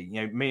Party,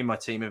 me and my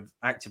team have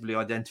actively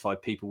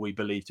identified people we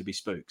believe to be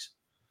spooks.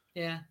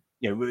 Yeah.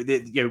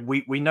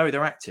 We know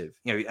they're active.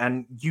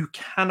 And you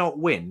cannot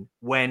win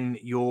when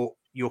your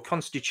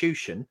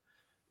constitution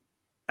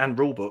and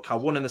rulebook are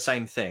one and the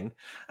same thing,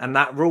 and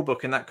that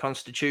rulebook and that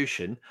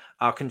constitution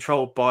are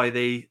controlled by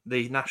the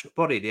national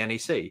body, the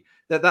NEC.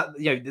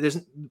 There's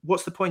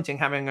what's the point in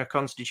having a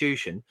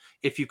constitution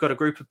if you've got a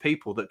group of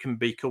people that can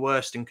be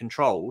coerced and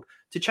controlled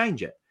to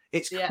change it?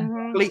 It's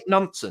complete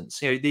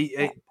nonsense.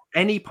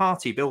 Any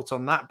party built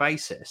on that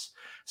basis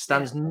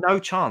stands no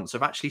chance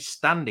of actually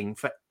standing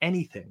for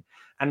anything.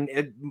 And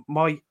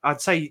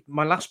I'd say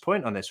my last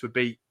point on this would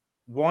be,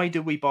 why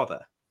do we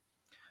bother?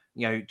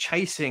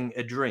 Chasing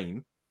a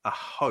dream, a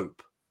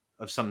hope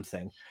of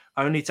something,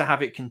 only to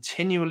have it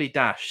continually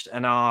dashed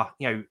and our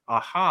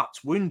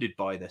hearts wounded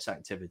by this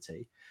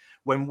activity,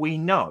 when we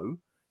know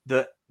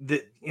that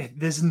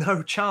there's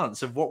no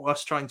chance of what we're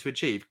trying to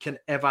achieve can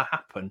ever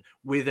happen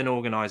with an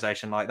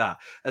organization like that.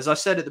 As I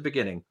said at the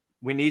beginning,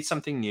 we need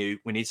something new.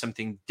 We need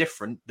something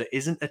different that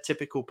isn't a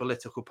typical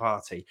political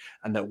party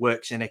and that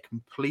works in a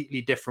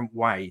completely different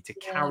way to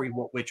carry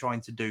what we're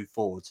trying to do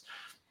forwards.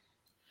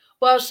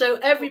 Well, so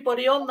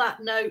everybody, on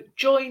that note,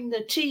 join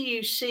the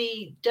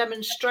TUC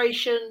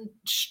demonstration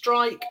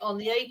strike on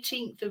the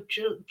 18th of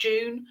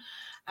June.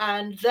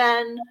 And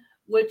then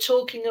we're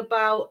talking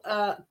about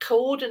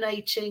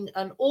coordinating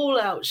an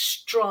all-out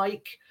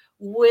strike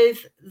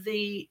with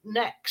the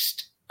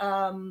next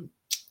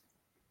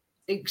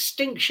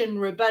Extinction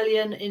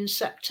Rebellion in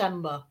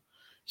September.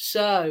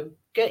 So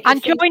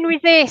join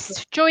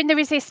Resist. Join the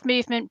Resist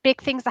movement.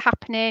 Big things are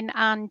happening,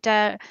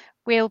 and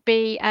we'll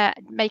be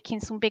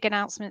making some big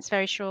announcements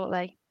very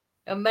shortly.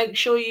 And make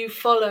sure you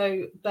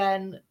follow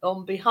Ben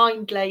on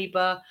Behind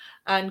Labour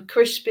and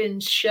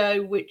Crispin's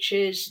show, which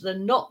is the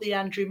Not the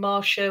Andrew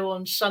Marr Show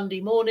on Sunday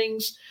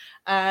mornings.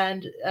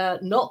 and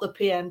not the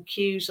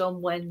PMQs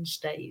on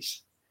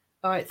Wednesdays.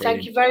 All right.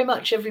 Thank you very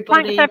much,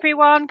 everybody. Thanks,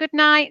 everyone. Good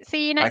night.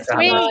 See you next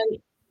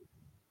week.